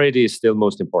clarity is still the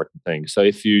most important thing. So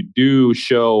if you do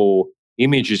show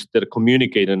images that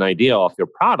communicate an idea of your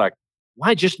product,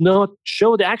 why just not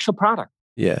show the actual product?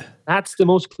 Yeah. That's the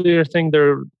most clear thing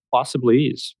there possibly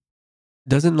is.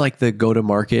 Doesn't like the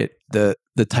go-to-market, the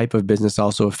type of business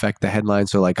also affect the headline?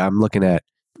 So like I'm looking at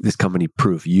this company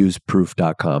Proof,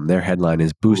 useproof.com. Their headline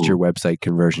is boost your website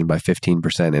conversion by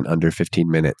 15% in under 15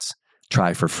 minutes.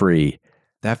 Try for free.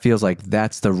 That feels like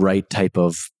that's the right type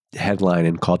of headline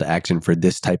and call to action for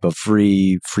this type of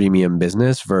freemium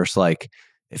business versus like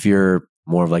if you're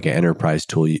more of like an enterprise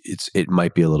tool, it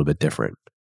might be a little bit different.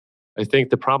 I think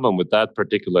the problem with that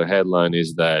particular headline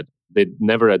is that they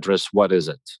never address what is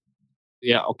it.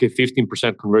 Yeah, okay,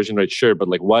 15% conversion rate, sure, but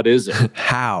like what is it?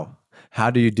 How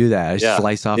do you do that? I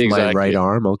slice off my right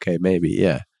arm? Okay, maybe,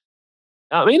 yeah.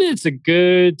 I mean, it's a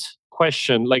good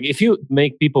question. Like if you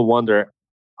make people wonder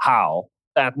how,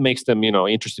 that makes them,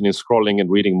 interested in scrolling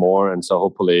and reading more. And so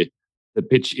hopefully the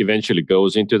pitch eventually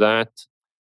goes into that.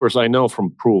 Of course, I know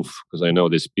from Proof, because I know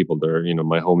these people there,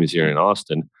 my home is here in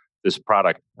Austin. This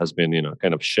product has been,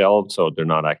 kind of shelved. So they're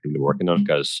not actively working on it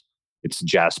because it's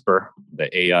Jasper, the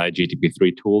AI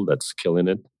GTP3 tool that's killing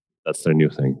it. That's their new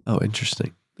thing. Oh,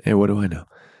 interesting. Hey, what do I know?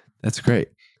 That's great.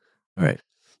 All right.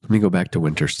 Let me go back to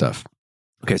Wynter stuff.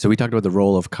 Okay. So we talked about the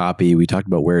role of copy. We talked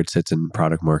about where it sits in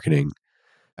product marketing.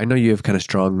 I know you have kind of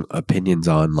strong opinions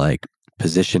on like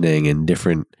positioning and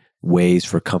different ways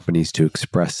for companies to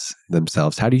express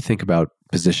themselves. How do you think about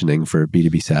positioning for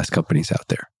B2B SaaS companies out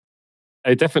there?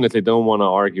 I definitely don't want to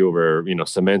argue over,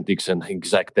 semantics and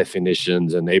exact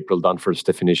definitions, and April Dunford's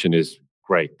definition is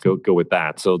great. Go with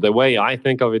that. So the way I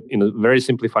think of it in a very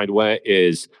simplified way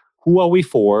is who are we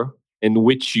for and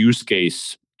which use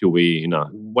case do we,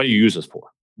 what do you use us for?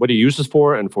 What do you use us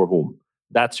for and for whom?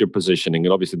 That's your positioning.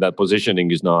 And obviously that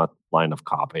positioning is not line of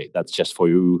copy. That's just for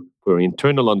you, for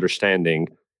internal understanding.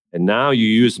 And now you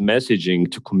use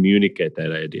messaging to communicate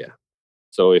that idea.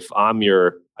 So if I'm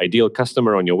your ideal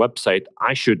customer on your website,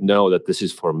 I should know that this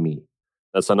is for me.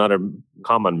 That's another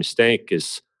common mistake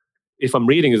is if I'm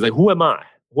reading, it's like, who am I?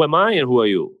 Who am I and who are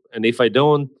you? And if I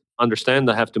don't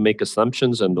understand, I have to make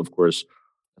assumptions. And of course,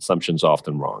 assumptions are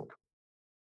often wrong.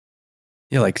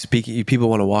 Yeah, like speaking, people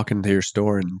want to walk into your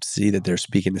store and see that they're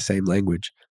speaking the same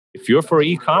language. If you're for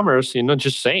e-commerce,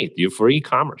 just say it. You're for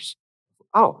e-commerce.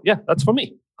 Oh, yeah, that's for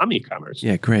me. I'm e-commerce.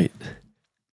 Yeah, great.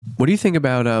 What do you think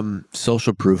about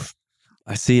social proof?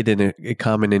 I see it in a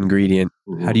common ingredient.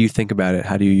 Mm-hmm. How do you think about it?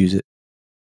 How do you use it?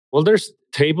 Well, there's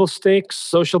table stakes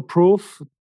social proof,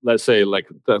 let's say like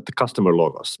the customer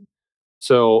logos.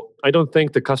 So I don't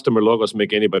think the customer logos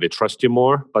make anybody trust you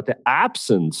more, but the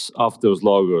absence of those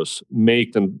logos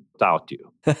make them doubt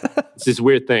you. It's this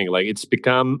weird thing. Like it's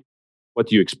become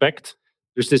what you expect.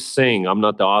 There's this saying, I'm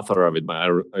not the author of it, but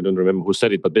I don't remember who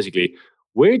said it, but basically,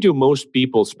 where do most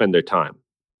people spend their time?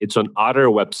 It's on other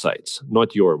websites,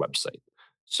 not your website.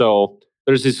 So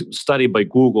there's this study by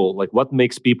Google, like what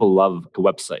makes people love a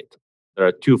website? There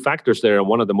are two factors there, and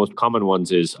one of the most common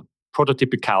ones is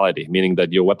prototypicality, meaning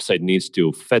that your website needs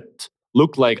to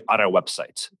look like other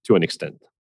websites to an extent.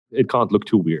 It can't look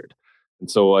too weird. And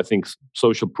so I think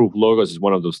social proof logos is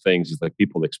one of those things. It's like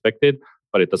people expect it,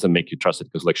 but it doesn't make you trust it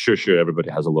because like, sure, everybody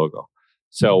has a logo.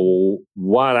 So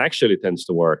what actually tends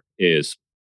to work is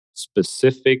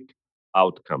specific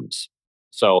outcomes.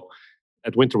 So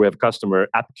at Wynter, we have customer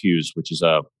app queues, which is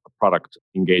a product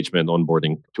engagement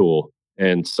onboarding tool.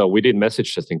 And so we did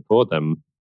message testing for them.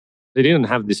 They didn't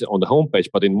have this on the homepage,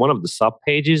 but in one of the sub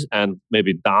pages and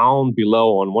maybe down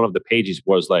below on one of the pages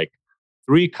was like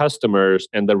 3 customers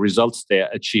and the results they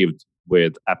achieved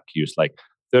with app queues, like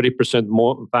 30%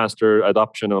 more faster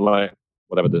adoption or like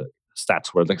whatever the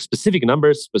stats were, like specific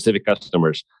numbers, specific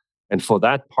customers. And for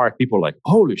that part, people were like,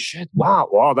 holy shit,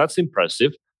 wow, that's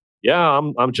impressive. yeah,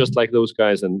 I'm just like those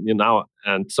guys, and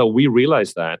and so we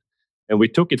realized that, and we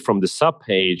took it from the sub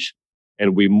page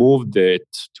and we moved it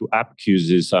to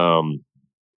AppQ's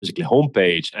basically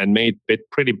homepage and made it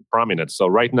pretty prominent. So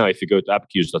right now, if you go to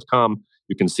appqs.com,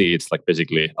 you can see it's like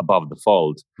basically above the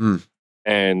fold. Mm.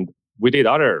 And we did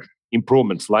other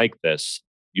improvements like this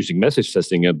using message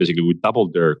testing, and basically we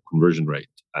doubled their conversion rate.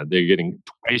 They're getting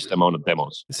twice the amount of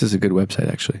demos. This is a good website,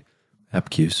 actually.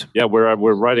 AppQs. Yeah, we're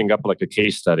writing up like a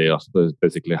case study of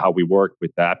basically how we worked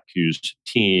with the AppQ's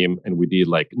team, and we did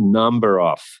like number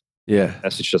of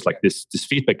messages, just like this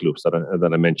feedback loops that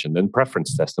I mentioned, and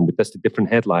preference test, and we tested different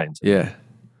headlines. Yeah,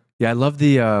 I love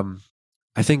the.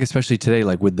 I think especially today,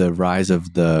 like with the rise of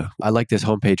I like this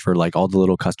homepage for like all the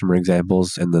little customer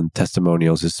examples, and then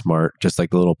testimonials is smart, just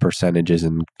like the little percentages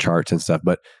and charts and stuff.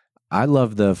 But I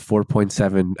love the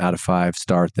 4.7 out of 5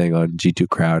 star thing on G2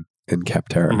 Crowd and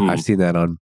Capterra. Mm-hmm. I've seen that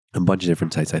on a bunch of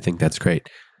different sites. I think that's great.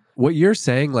 What you're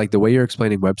saying, like the way you're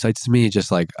explaining websites to me,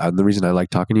 just like the reason I like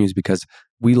talking to you is because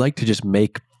we like to just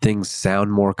make things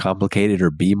sound more complicated or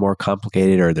be more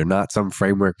complicated, or they're not some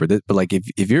framework for this. But like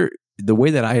if you're, the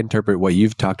way that I interpret what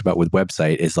you've talked about with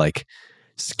website is like,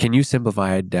 can you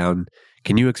simplify it down?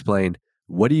 Can you explain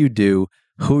what do you do?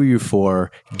 Who are you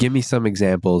for? Give me some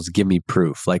examples. Give me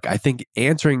proof. Like, I think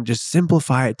answering, just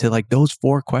simplify it to like those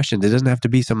 4 questions. It doesn't have to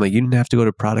be something like you didn't have to go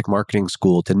to product marketing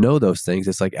school to know those things.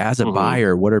 It's like, as a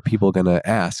buyer, what are people going to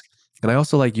ask? And I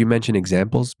also like you mentioned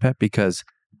examples, Pep, because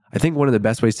I think one of the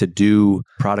best ways to do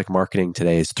product marketing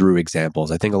today is through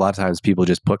examples. I think a lot of times people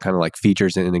just put kind of like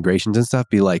features and integrations and stuff,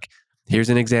 be like, here's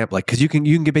an example, like, because you can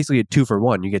get basically a 2 for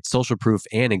 1. You get social proof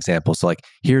and example. So like,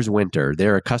 here's Wynter.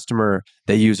 They're a customer.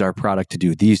 They use our product to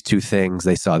do these 2 things.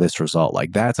 They saw this result.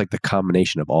 Like, that's like the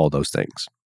combination of all those things.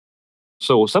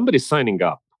 So somebody signing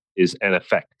up is an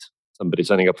effect. Somebody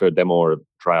signing up for a demo or a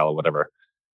trial or whatever.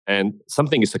 And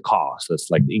something is a cause. That's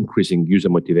like increasing user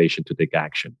motivation to take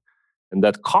action. And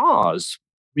that cause,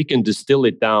 we can distill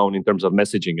it down in terms of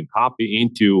messaging and copy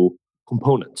into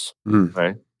components,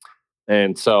 right?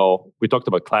 And so we talked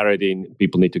about clarity.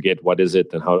 People need to get what is it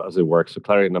and how does it work. So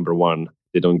clarity, number 1,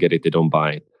 they don't get it, they don't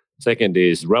buy it. Second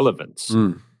is relevance.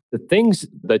 The things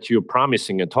that you're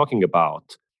promising and talking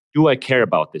about, do I care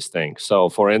about this thing? So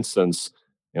for instance,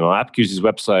 AppQ's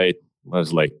website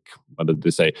was like, what did they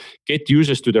say? Get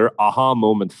users to their aha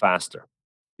moment faster.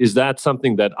 Is that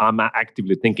something that I'm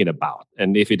actively thinking about?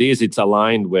 And if it is, it's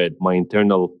aligned with my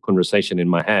internal conversation in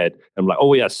my head. I'm like,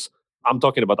 oh yes, I'm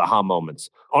talking about aha moments.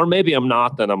 Or maybe I'm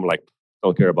not, and I'm like,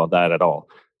 don't care about that at all.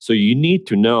 So you need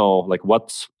to know like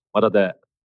what are the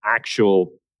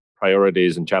actual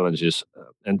priorities and challenges.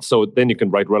 And so then you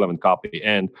can write relevant copy.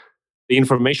 And the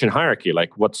information hierarchy,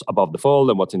 like what's above the fold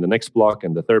and what's in the next block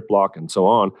and the third block and so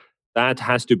on, that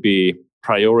has to be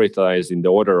prioritized in the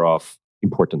order of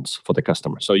importance for the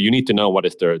customer. So you need to know what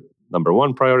is their number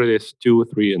 1 priorities, 2,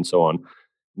 3, and so on.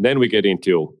 Then we get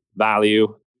into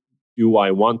value. Do I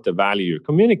want the value you're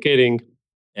communicating?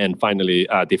 And finally,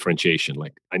 differentiation.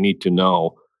 Like, I need to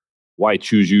know why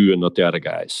choose you and not the other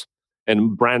guys.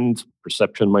 And brand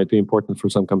perception might be important for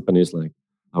some companies. Like,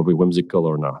 are we whimsical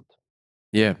or not?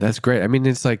 Yeah, that's great. I mean,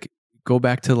 it's like, go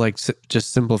back to like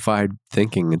just simplified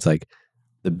thinking. It's like,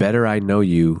 the better I know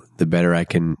you, the better I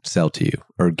can sell to you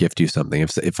or gift you something.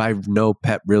 If I know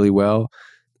Pep really well,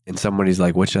 and somebody's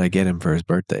like, what should I get him for his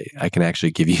birthday? I can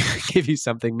actually give you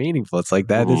something meaningful. It's like,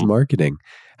 that is marketing.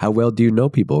 How well do you know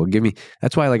people?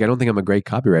 That's why, like, I don't think I'm a great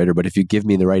copywriter, but if you give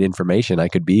me the right information, I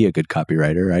could be a good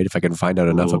copywriter, right? If I can find out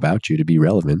enough about you to be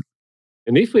relevant.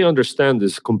 And if we understand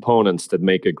these components that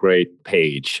make a great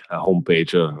page, a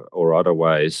homepage or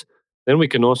otherwise, then we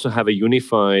can also have a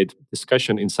unified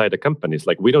discussion inside the companies.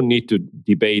 Like, we don't need to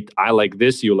debate, I like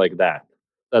this, you like that.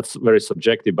 That's very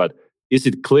subjective, but is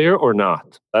it clear or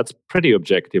not? That's pretty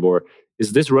objective. Or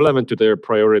is this relevant to their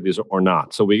priorities or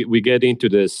not? So we get into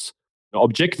this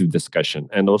objective discussion.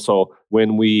 And also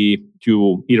when we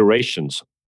do iterations,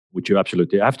 which you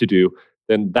absolutely have to do,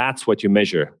 then that's what you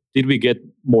measure. Did we get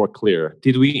more clear?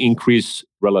 Did we increase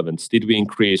relevance? Did we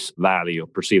increase value,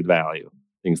 perceived value?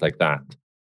 Things like that.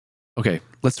 Okay,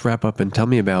 let's wrap up and tell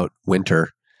me about Wynter.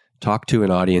 Talk to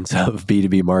an audience of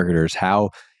B2B marketers. How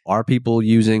are people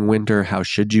using Wynter? How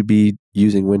should you be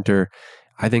using Wynter?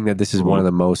 I think that this is one of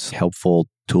the most helpful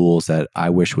tools that I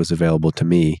wish was available to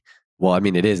me. Well, I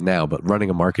mean, it is now, but running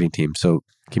a marketing team. So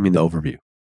give me the overview.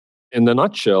 In the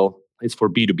nutshell, it's for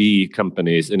B2B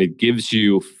companies, and it gives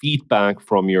you feedback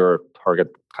from your target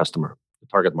customer, the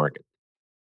target market.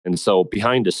 And so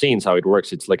behind the scenes, how it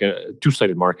works, it's like a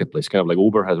 2-sided marketplace, kind of like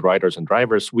Uber has riders and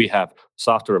drivers. We have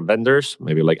software vendors,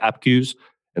 maybe like AppQs,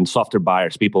 and software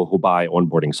buyers, people who buy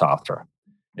onboarding software.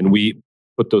 And we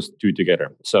put those two together.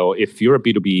 So if you're a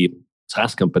B2B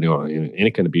SaaS company or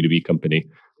any kind of B2B company,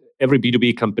 every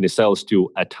B2B company sells to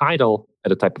a title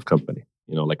at a type of company,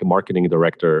 like a marketing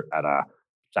director at a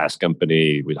SaaS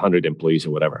company with 100 employees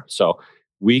or whatever. So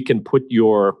we can put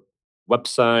your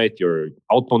website, your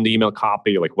outbound email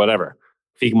copy, like whatever,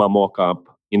 Figma mockup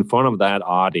in front of that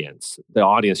audience, the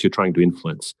audience you're trying to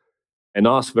influence, and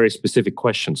ask very specific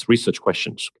questions, research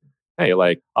questions. Hey,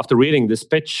 like after reading this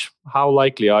pitch, how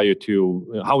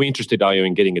interested are you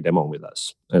in getting a demo with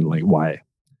us? And like why?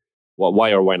 Well,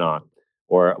 why or why not?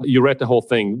 Or you read the whole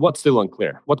thing, what's still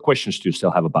unclear? What questions do you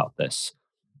still have about this?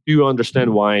 Do you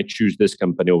understand why I choose this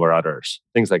company over others?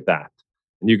 Things like that.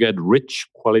 And you get rich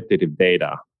qualitative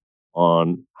data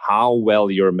on how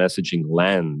well your messaging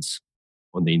lands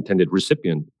on the intended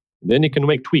recipient. And then you can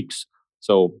make tweaks.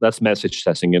 So that's message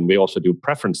testing. And we also do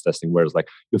preference testing, where it's like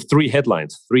you have 3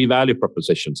 headlines, 3 value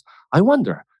propositions. I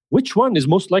wonder which one is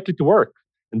most likely to work.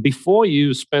 And before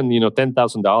you spend,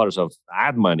 $10,000 of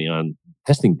ad money on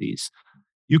testing these,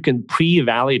 you can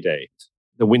pre-validate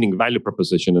the winning value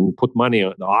proposition and put money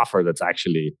on the offer that's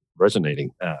actually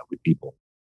resonating with people.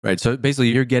 Right. So basically,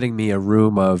 you're getting me a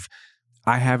room of,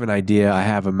 I have an idea, I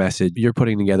have a message. You're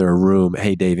putting together a room.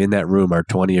 Hey, Dave, in that room are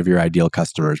 20 of your ideal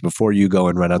customers. Before you go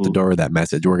and run out the door with that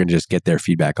message, we're going to just get their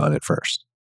feedback on it first.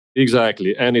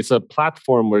 Exactly. And it's a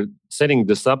platform where setting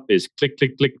this up is click,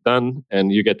 click, click, done,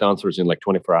 and you get answers in like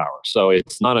 24 hours. So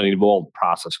it's not an involved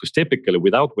process, because typically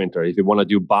without Wynter, if you want to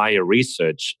do buyer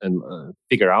research and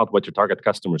figure out what your target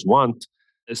customers want,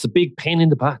 it's a big pain in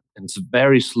the butt and it's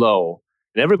very slow.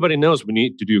 And everybody knows we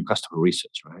need to do customer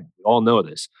research, right? We all know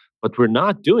this, but we're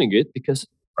not doing it because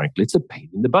frankly, it's a pain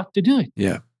in the butt to do it.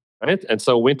 Yeah. Right. And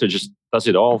so Wynter just does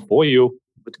it all for you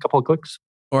with a couple of clicks.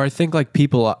 Or I think like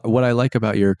people, what I like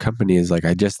about your company is like,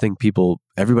 I just think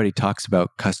everybody talks about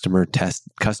customer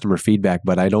feedback,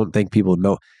 but I don't think people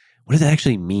know, what does that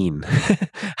actually mean?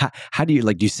 how do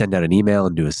you send out an email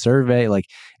and do a survey? And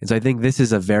so I think this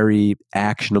is a very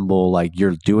actionable, like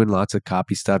you're doing lots of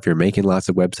copy stuff, you're making lots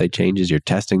of website changes, you're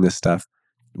testing this stuff.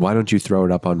 Why don't you throw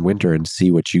it up on Wynter and see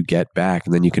what you get back?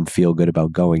 And then you can feel good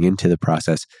about going into the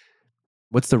process.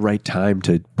 What's the right time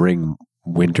to bring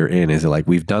Wynter in? Is it like,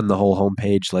 we've done the whole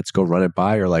homepage, let's go run it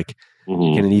by? Or like,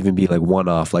 can it even be like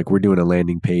one-off? Like, we're doing a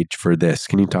landing page for this.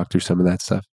 Can you talk through some of that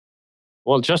stuff?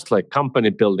 Well, just like company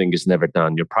building is never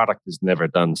done, your product is never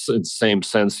done. So in the same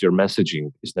sense, your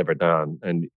messaging is never done.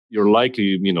 And you're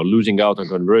likely, losing out on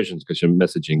conversions because your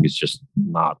messaging is just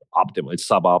not optimal. It's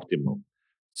suboptimal.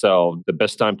 So the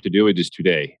best time to do it is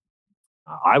today.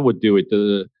 I would do it.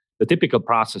 The typical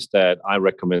process that I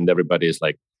recommend everybody is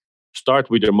like, start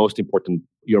with your most important,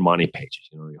 your money pages,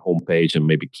 your homepage and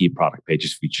maybe key product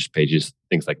pages, features pages,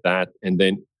 things like that. And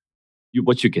then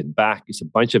what you get back is a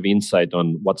bunch of insight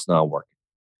on what's not working.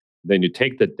 Then you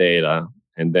take the data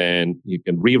and then you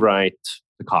can rewrite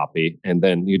the copy and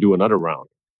then you do another round.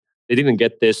 They didn't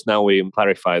get this. Now we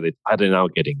clarify that. Are they now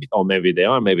getting it? Or maybe they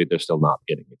are, maybe they're still not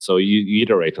getting it. So you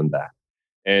iterate on that.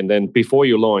 And then before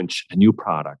you launch a new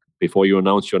product, before you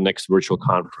announce your next virtual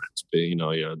conference,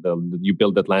 you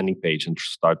build that landing page and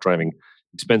start driving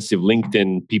expensive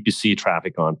LinkedIn PPC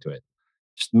traffic onto it.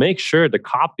 Just make sure the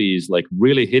copy is like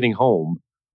really hitting home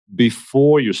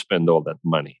before you spend all that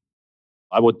money.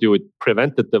 I would do it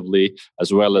preventatively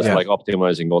as well as like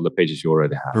optimizing all the pages you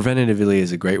already have. Preventatively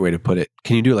is a great way to put it.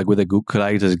 Can you do it like with a Google? Could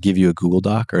I just give you a Google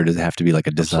Doc, or does it have to be like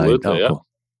a design? Absolutely, cool.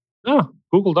 Yeah,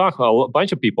 Google Doc, a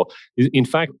bunch of people. In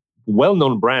fact,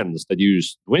 well-known brands that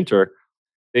use Wynter,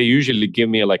 they usually give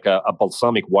me like a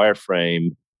balsamic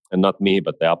wireframe, and not me,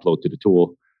 but they upload to the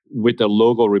tool with the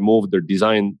logo removed, their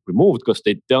design removed, because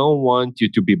they don't want you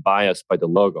to be biased by the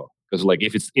logo. Because like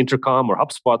if it's Intercom or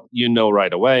HubSpot,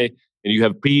 right away, and you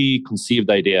have preconceived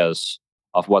ideas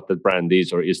of what the brand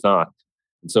is or is not.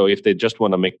 And so if they just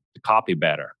want to make the copy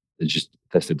better, they just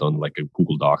test it on like a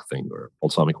Google Doc thing or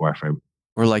balsamic wireframe.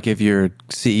 Or like if your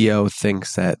CEO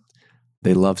thinks that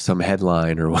they love some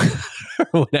headline or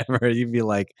whatever, you'd be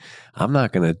like, I'm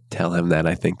not going to tell him that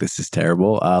I think this is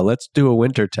terrible. Let's do a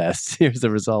Wynter test. Here's the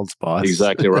results, boss.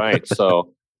 Exactly right.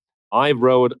 So I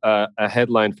wrote a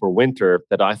headline for Wynter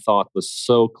that I thought was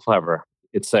so clever.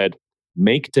 It said,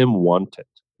 make them want it.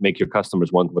 Make your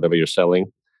customers want whatever you're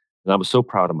selling. And I was so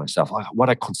proud of myself. What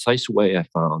a concise way I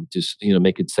found. Just,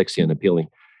 make it sexy and appealing.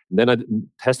 And then I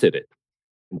tested it.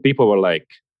 And people were like,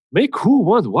 make who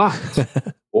want what?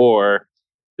 Or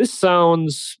this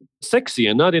sounds sexy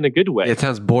and not in a good way. It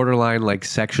sounds borderline like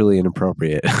sexually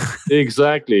inappropriate.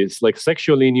 Exactly. It's like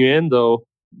sexual innuendo,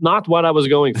 not what I was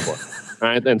going for.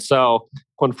 Right. And so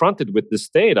confronted with this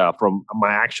data from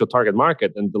my actual target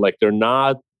market, and like they're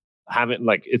not having,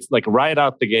 like, it's like right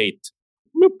out the gate,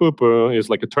 is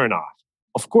like a turn off.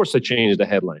 Of course, I changed the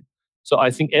headline. So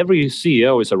I think every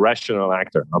CEO is a rational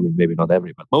actor. I mean, maybe not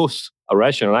every, but most are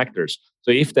rational actors.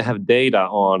 So if they have data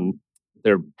on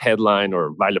their headline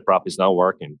or value prop is not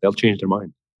working, they'll change their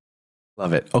mind.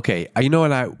 Love it. Okay. You know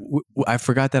what? I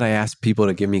forgot that I asked people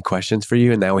to give me questions for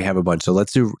you, and now we have a bunch. So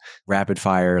let's do rapid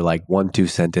fire, like 1-2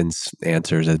 sentence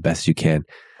answers as best you can.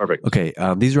 Perfect. Okay.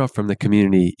 These are all from the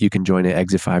community. You can join at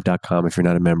exit5.com if you're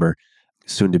not a member.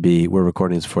 Soon to be. We're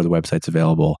recording this before the website's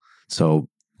available. So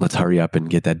let's hurry up and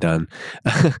get that done.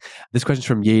 This question's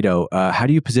from Yedo. How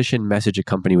do you message a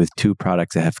company with two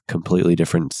products that have completely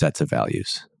different sets of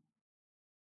values?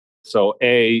 So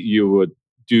you would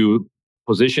do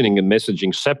positioning and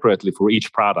messaging separately for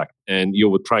each product, and you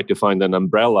would try to find an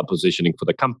umbrella positioning for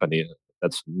the company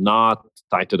that's not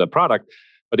tied to the product.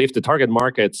 But if the target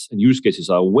markets and use cases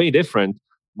are way different,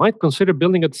 might consider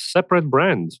building a separate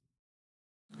brand.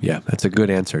 Yeah, that's a good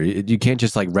answer. You can't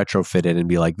just like retrofit it and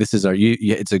be like, this is our,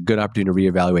 it's a good opportunity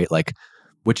to reevaluate like,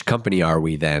 which company are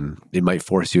we then? It might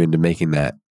force you into making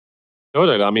that.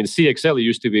 Totally. I mean, CXL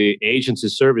used to be agency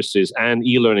services and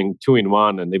e-learning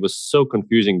 2-in-1, and it was so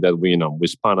confusing that we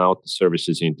spun out the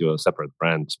services into a separate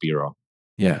brand, Spiro.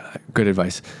 Yeah, good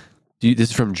advice. This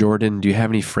is from Jordan. Do you have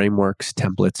any frameworks,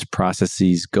 templates,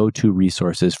 processes, go-to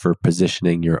resources for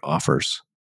positioning your offers?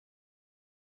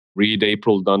 Read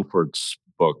April Dunford's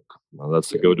book. Well,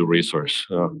 that's a go-to resource.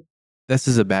 This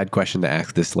is a bad question to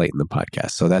ask this late in the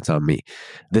podcast, so that's on me.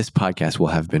 This podcast will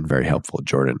have been very helpful,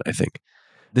 Jordan, I think.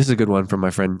 This is a good one from my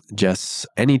friend Jess.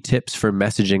 Any tips for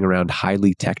messaging around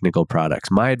highly technical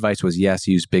products? My advice was yes,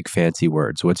 use big fancy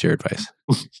words. What's your advice?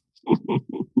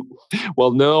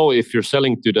 Well, no, if you're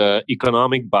selling to the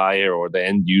economic buyer or the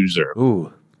end user.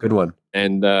 Ooh, good one.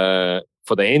 And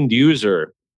for the end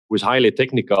user who's highly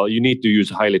technical, you need to use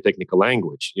highly technical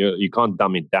language. You can't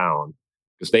dumb it down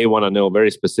because they want to know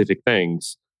very specific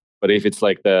things. But if it's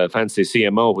like the fancy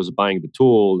CMO who's buying the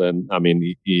tool, then I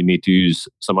mean, you need to use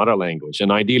some other language.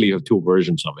 And ideally, you have two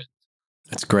versions of it.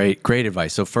 That's great. Great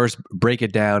advice. So first, break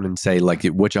it down and say, like,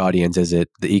 which audience is it?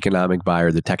 The economic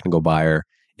buyer, the technical buyer.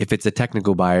 If it's a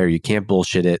technical buyer, you can't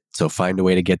bullshit it. So find a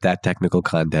way to get that technical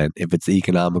content. If it's the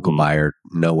economical buyer,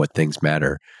 know what things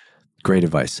matter. Great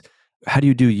advice. How do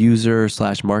you do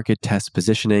user/market test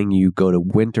positioning? You go to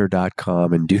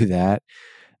Wynter.com and do that.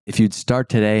 If you'd start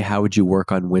today, how would you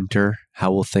work on Wynter?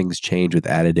 How will things change with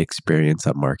added experience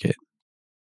up market?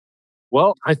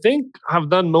 Well, I think I've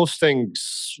done most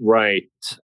things right.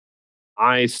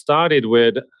 I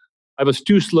was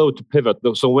too slow to pivot.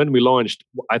 So when we launched,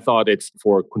 I thought it's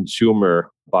for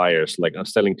consumer buyers, like I'm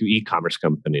selling to e-commerce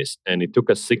companies. And it took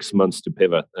us 6 months to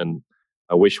pivot. And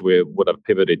I wish we would have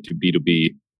pivoted to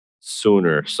B2B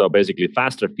sooner. So basically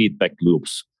faster feedback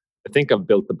loops. I think I've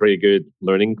built a pretty good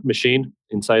learning machine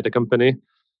inside the company.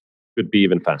 Could be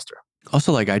even faster.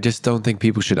 Also, like, I just don't think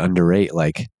people should underrate,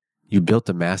 like, you built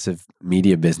a massive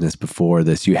media business before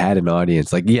this. You had an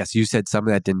audience. Like, yes, you said some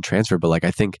of that didn't transfer, but like,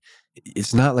 I think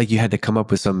it's not like you had to come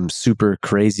up with some super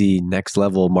crazy next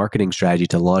level marketing strategy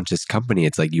to launch this company.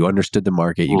 It's like you understood the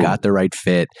market, you got the right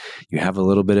fit, you have a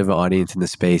little bit of an audience in the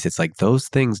space. It's like those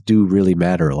things do really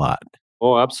matter a lot.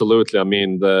 Oh, absolutely. I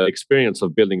mean, the experience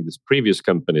of building this previous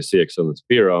company, CXL and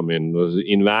Spiro, I mean, was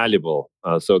invaluable.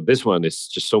 So this one is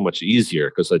just so much easier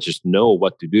because I just know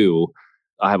what to do.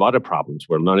 I have other problems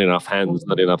where not enough hands,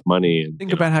 not enough money. And,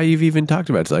 Think about how you've even talked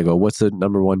about it. It's like, well, what's the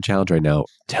number one challenge right now?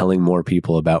 Telling more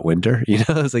people about Wynter. You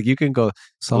know, it's like you can go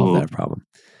solve that problem.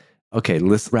 Okay,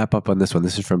 let's wrap up on this one.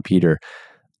 This is from Peter.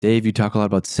 Dave, you talk a lot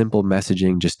about simple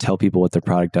messaging. Just tell people what their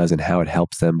product does and how it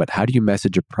helps them. But how do you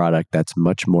message a product that's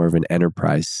much more of an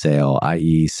enterprise sale,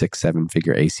 i.e. 6-7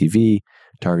 figure ACV,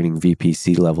 targeting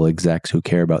VPC level execs who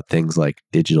care about things like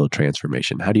digital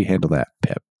transformation? How do you handle that,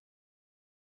 Pip?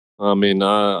 I mean,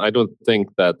 I don't think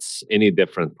that's any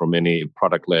different from any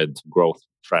product-led growth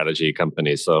strategy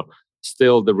company. So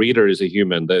still, the reader is a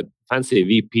human. The fancy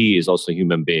VP is also a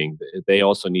human being. They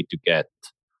also need to get.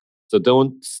 So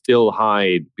don't still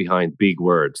hide behind big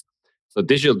words. So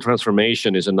digital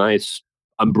transformation is a nice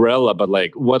umbrella, but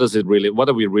like, what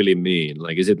do we really mean?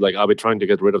 Like, is it like, are we trying to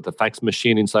get rid of the fax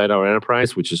machine inside our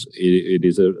enterprise, which is, it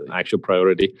is an actual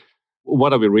priority?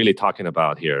 What are we really talking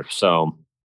about here? So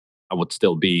I would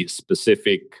still be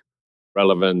specific,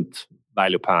 relevant,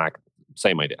 value packed,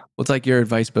 same idea. Well, it's like your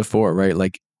advice before, right?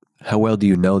 Like, how well do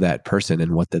you know that person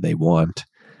and what do they want?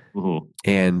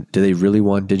 And do they really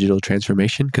want digital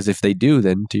transformation? Because if they do,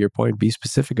 then to your point, be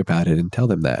specific about it and tell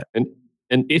them that. And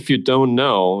if you don't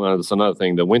know, that's another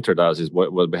thing that Wynter does is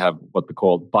what we have what we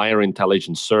call buyer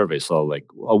intelligence survey. So like,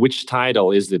 which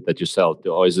title is it that you sell to?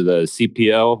 Or is it a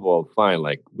CPO? Well, fine,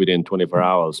 like within 24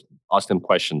 hours, ask them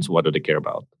questions. What do they care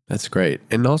about? That's great.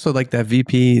 And also like that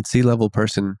VP C-level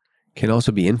person can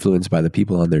also be influenced by the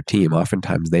people on their team.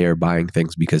 Oftentimes they are buying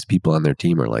things because people on their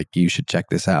team are like, you should check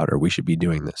this out or we should be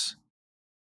doing this.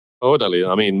 Totally.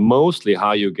 I mean, mostly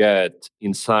how you get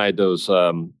inside those,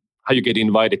 how you get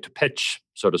invited to pitch,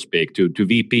 so to speak, to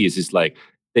VPs is like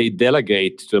they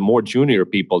delegate to more junior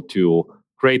people to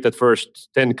create that first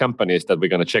 10 companies that we're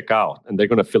going to check out, and they're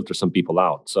going to filter some people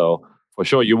out. So for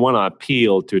sure, you want to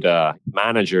appeal to the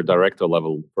manager, director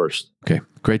level first. Okay,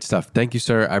 great stuff. Thank you,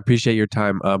 sir. I appreciate your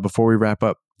time. Before we wrap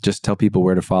up, just tell people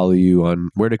where to follow you on,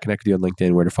 where to connect with you on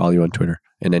LinkedIn, where to follow you on Twitter,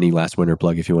 and any last Wynter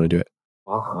plug if you want to do it.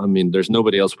 Well, I mean, there's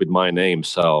nobody else with my name,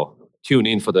 so tune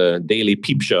in for the daily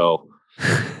Peep show,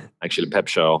 actually Pep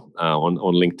show, on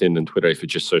LinkedIn and Twitter if you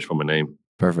just search for my name.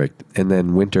 Perfect. And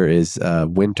then Wynter is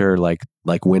Wynter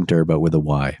like winter, but with a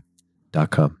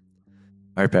Y.com.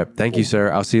 All right, Pep. Thank you,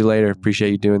 sir. I'll see you later.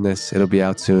 Appreciate you doing this. It'll be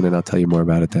out soon, and I'll tell you more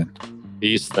about it then.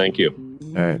 Peace. Thank you.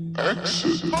 All right.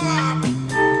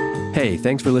 Hey,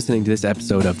 thanks for listening to this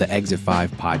episode of the Exit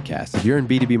 5 podcast. If you're in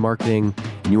B2B marketing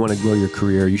and you want to grow your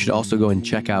career, you should also go and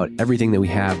check out everything that we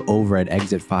have over at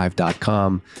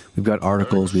exit5.com. We've got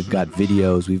articles, we've got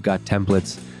videos, we've got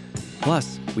templates.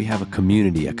 Plus, we have a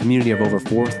community of over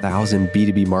 4,000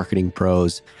 B2B marketing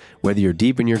pros. Whether you're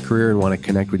deep in your career and want to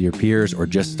connect with your peers or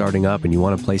just starting up and you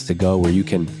want a place to go where you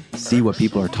can see what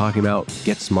people are talking about,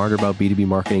 get smarter about B2B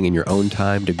marketing in your own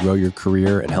time to grow your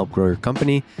career and help grow your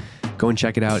company, go and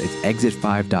check it out. It's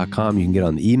exit5.com. You can get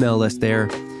on the email list there.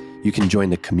 You can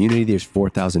join the community. There's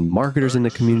 4,000 marketers in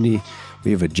the community. We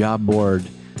have a job board.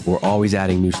 We're always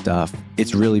adding new stuff.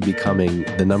 It's really becoming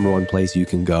the number one place you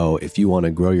can go if you want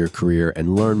to grow your career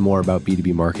and learn more about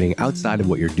B2B marketing outside of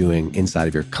what you're doing inside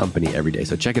of your company every day.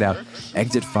 So check it out,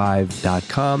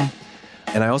 exit5.com.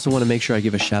 And I also want to make sure I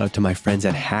give a shout out to my friends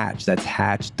at Hatch. That's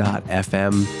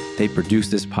hatch.fm. They produce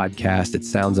this podcast. It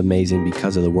sounds amazing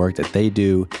because of the work that they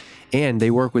do. And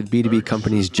they work with B2B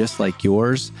companies just like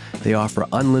yours. They offer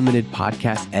unlimited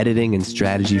podcast editing and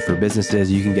strategy for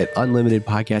businesses. You can get unlimited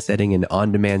podcast editing and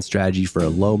on-demand strategy for a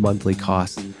low monthly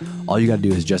cost. All you got to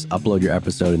do is just upload your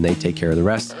episode and they take care of the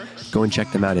rest. Go and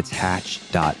check them out. It's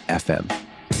hatch.fm.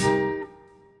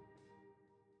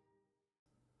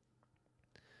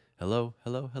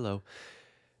 Hello.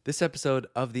 This episode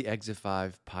of the Exit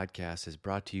 5 podcast is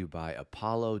brought to you by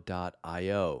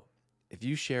Apollo.io. If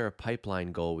you share a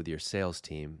pipeline goal with your sales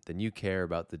team, then you care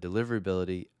about the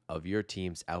deliverability of your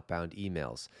team's outbound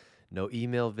emails. No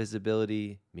email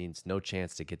visibility means no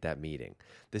chance to get that meeting.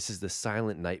 This is the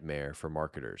silent nightmare for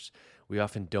marketers. We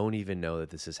often don't even know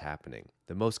that this is happening.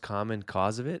 The most common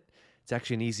cause of it, it's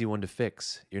actually an easy one to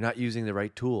fix. You're not using the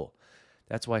right tool.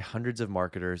 That's why hundreds of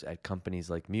marketers at companies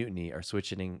like Mutiny are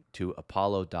switching to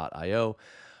Apollo.io.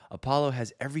 Apollo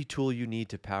has every tool you need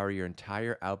to power your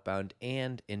entire outbound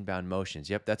and inbound motions.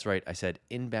 Yep, that's right. I said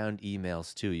inbound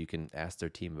emails too. You can ask their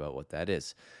team about what that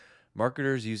is.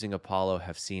 Marketers using Apollo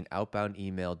have seen outbound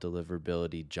email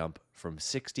deliverability jump from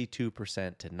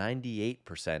 62% to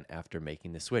 98% after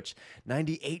making the switch.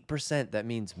 98%, that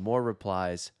means more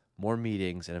replies, more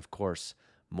meetings, and of course,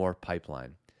 more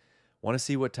pipeline. Want to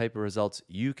see what type of results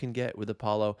you can get with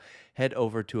Apollo? Head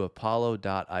over to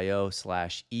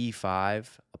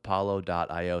apollo.io/E5,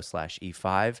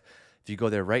 apollo.io/E5. If you go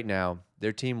there right now,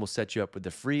 their team will set you up with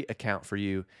a free account for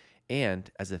you. And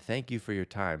as a thank you for your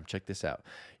time, check this out.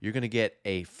 You're going to get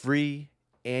a free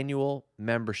annual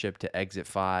membership to Exit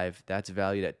 5. That's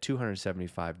valued at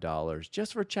 $275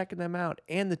 just for checking them out.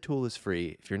 And the tool is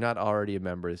free. If you're not already a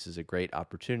member, this is a great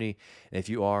opportunity. And if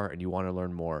you are and you want to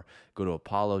learn more, go to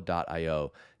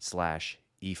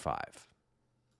apollo.io/E5.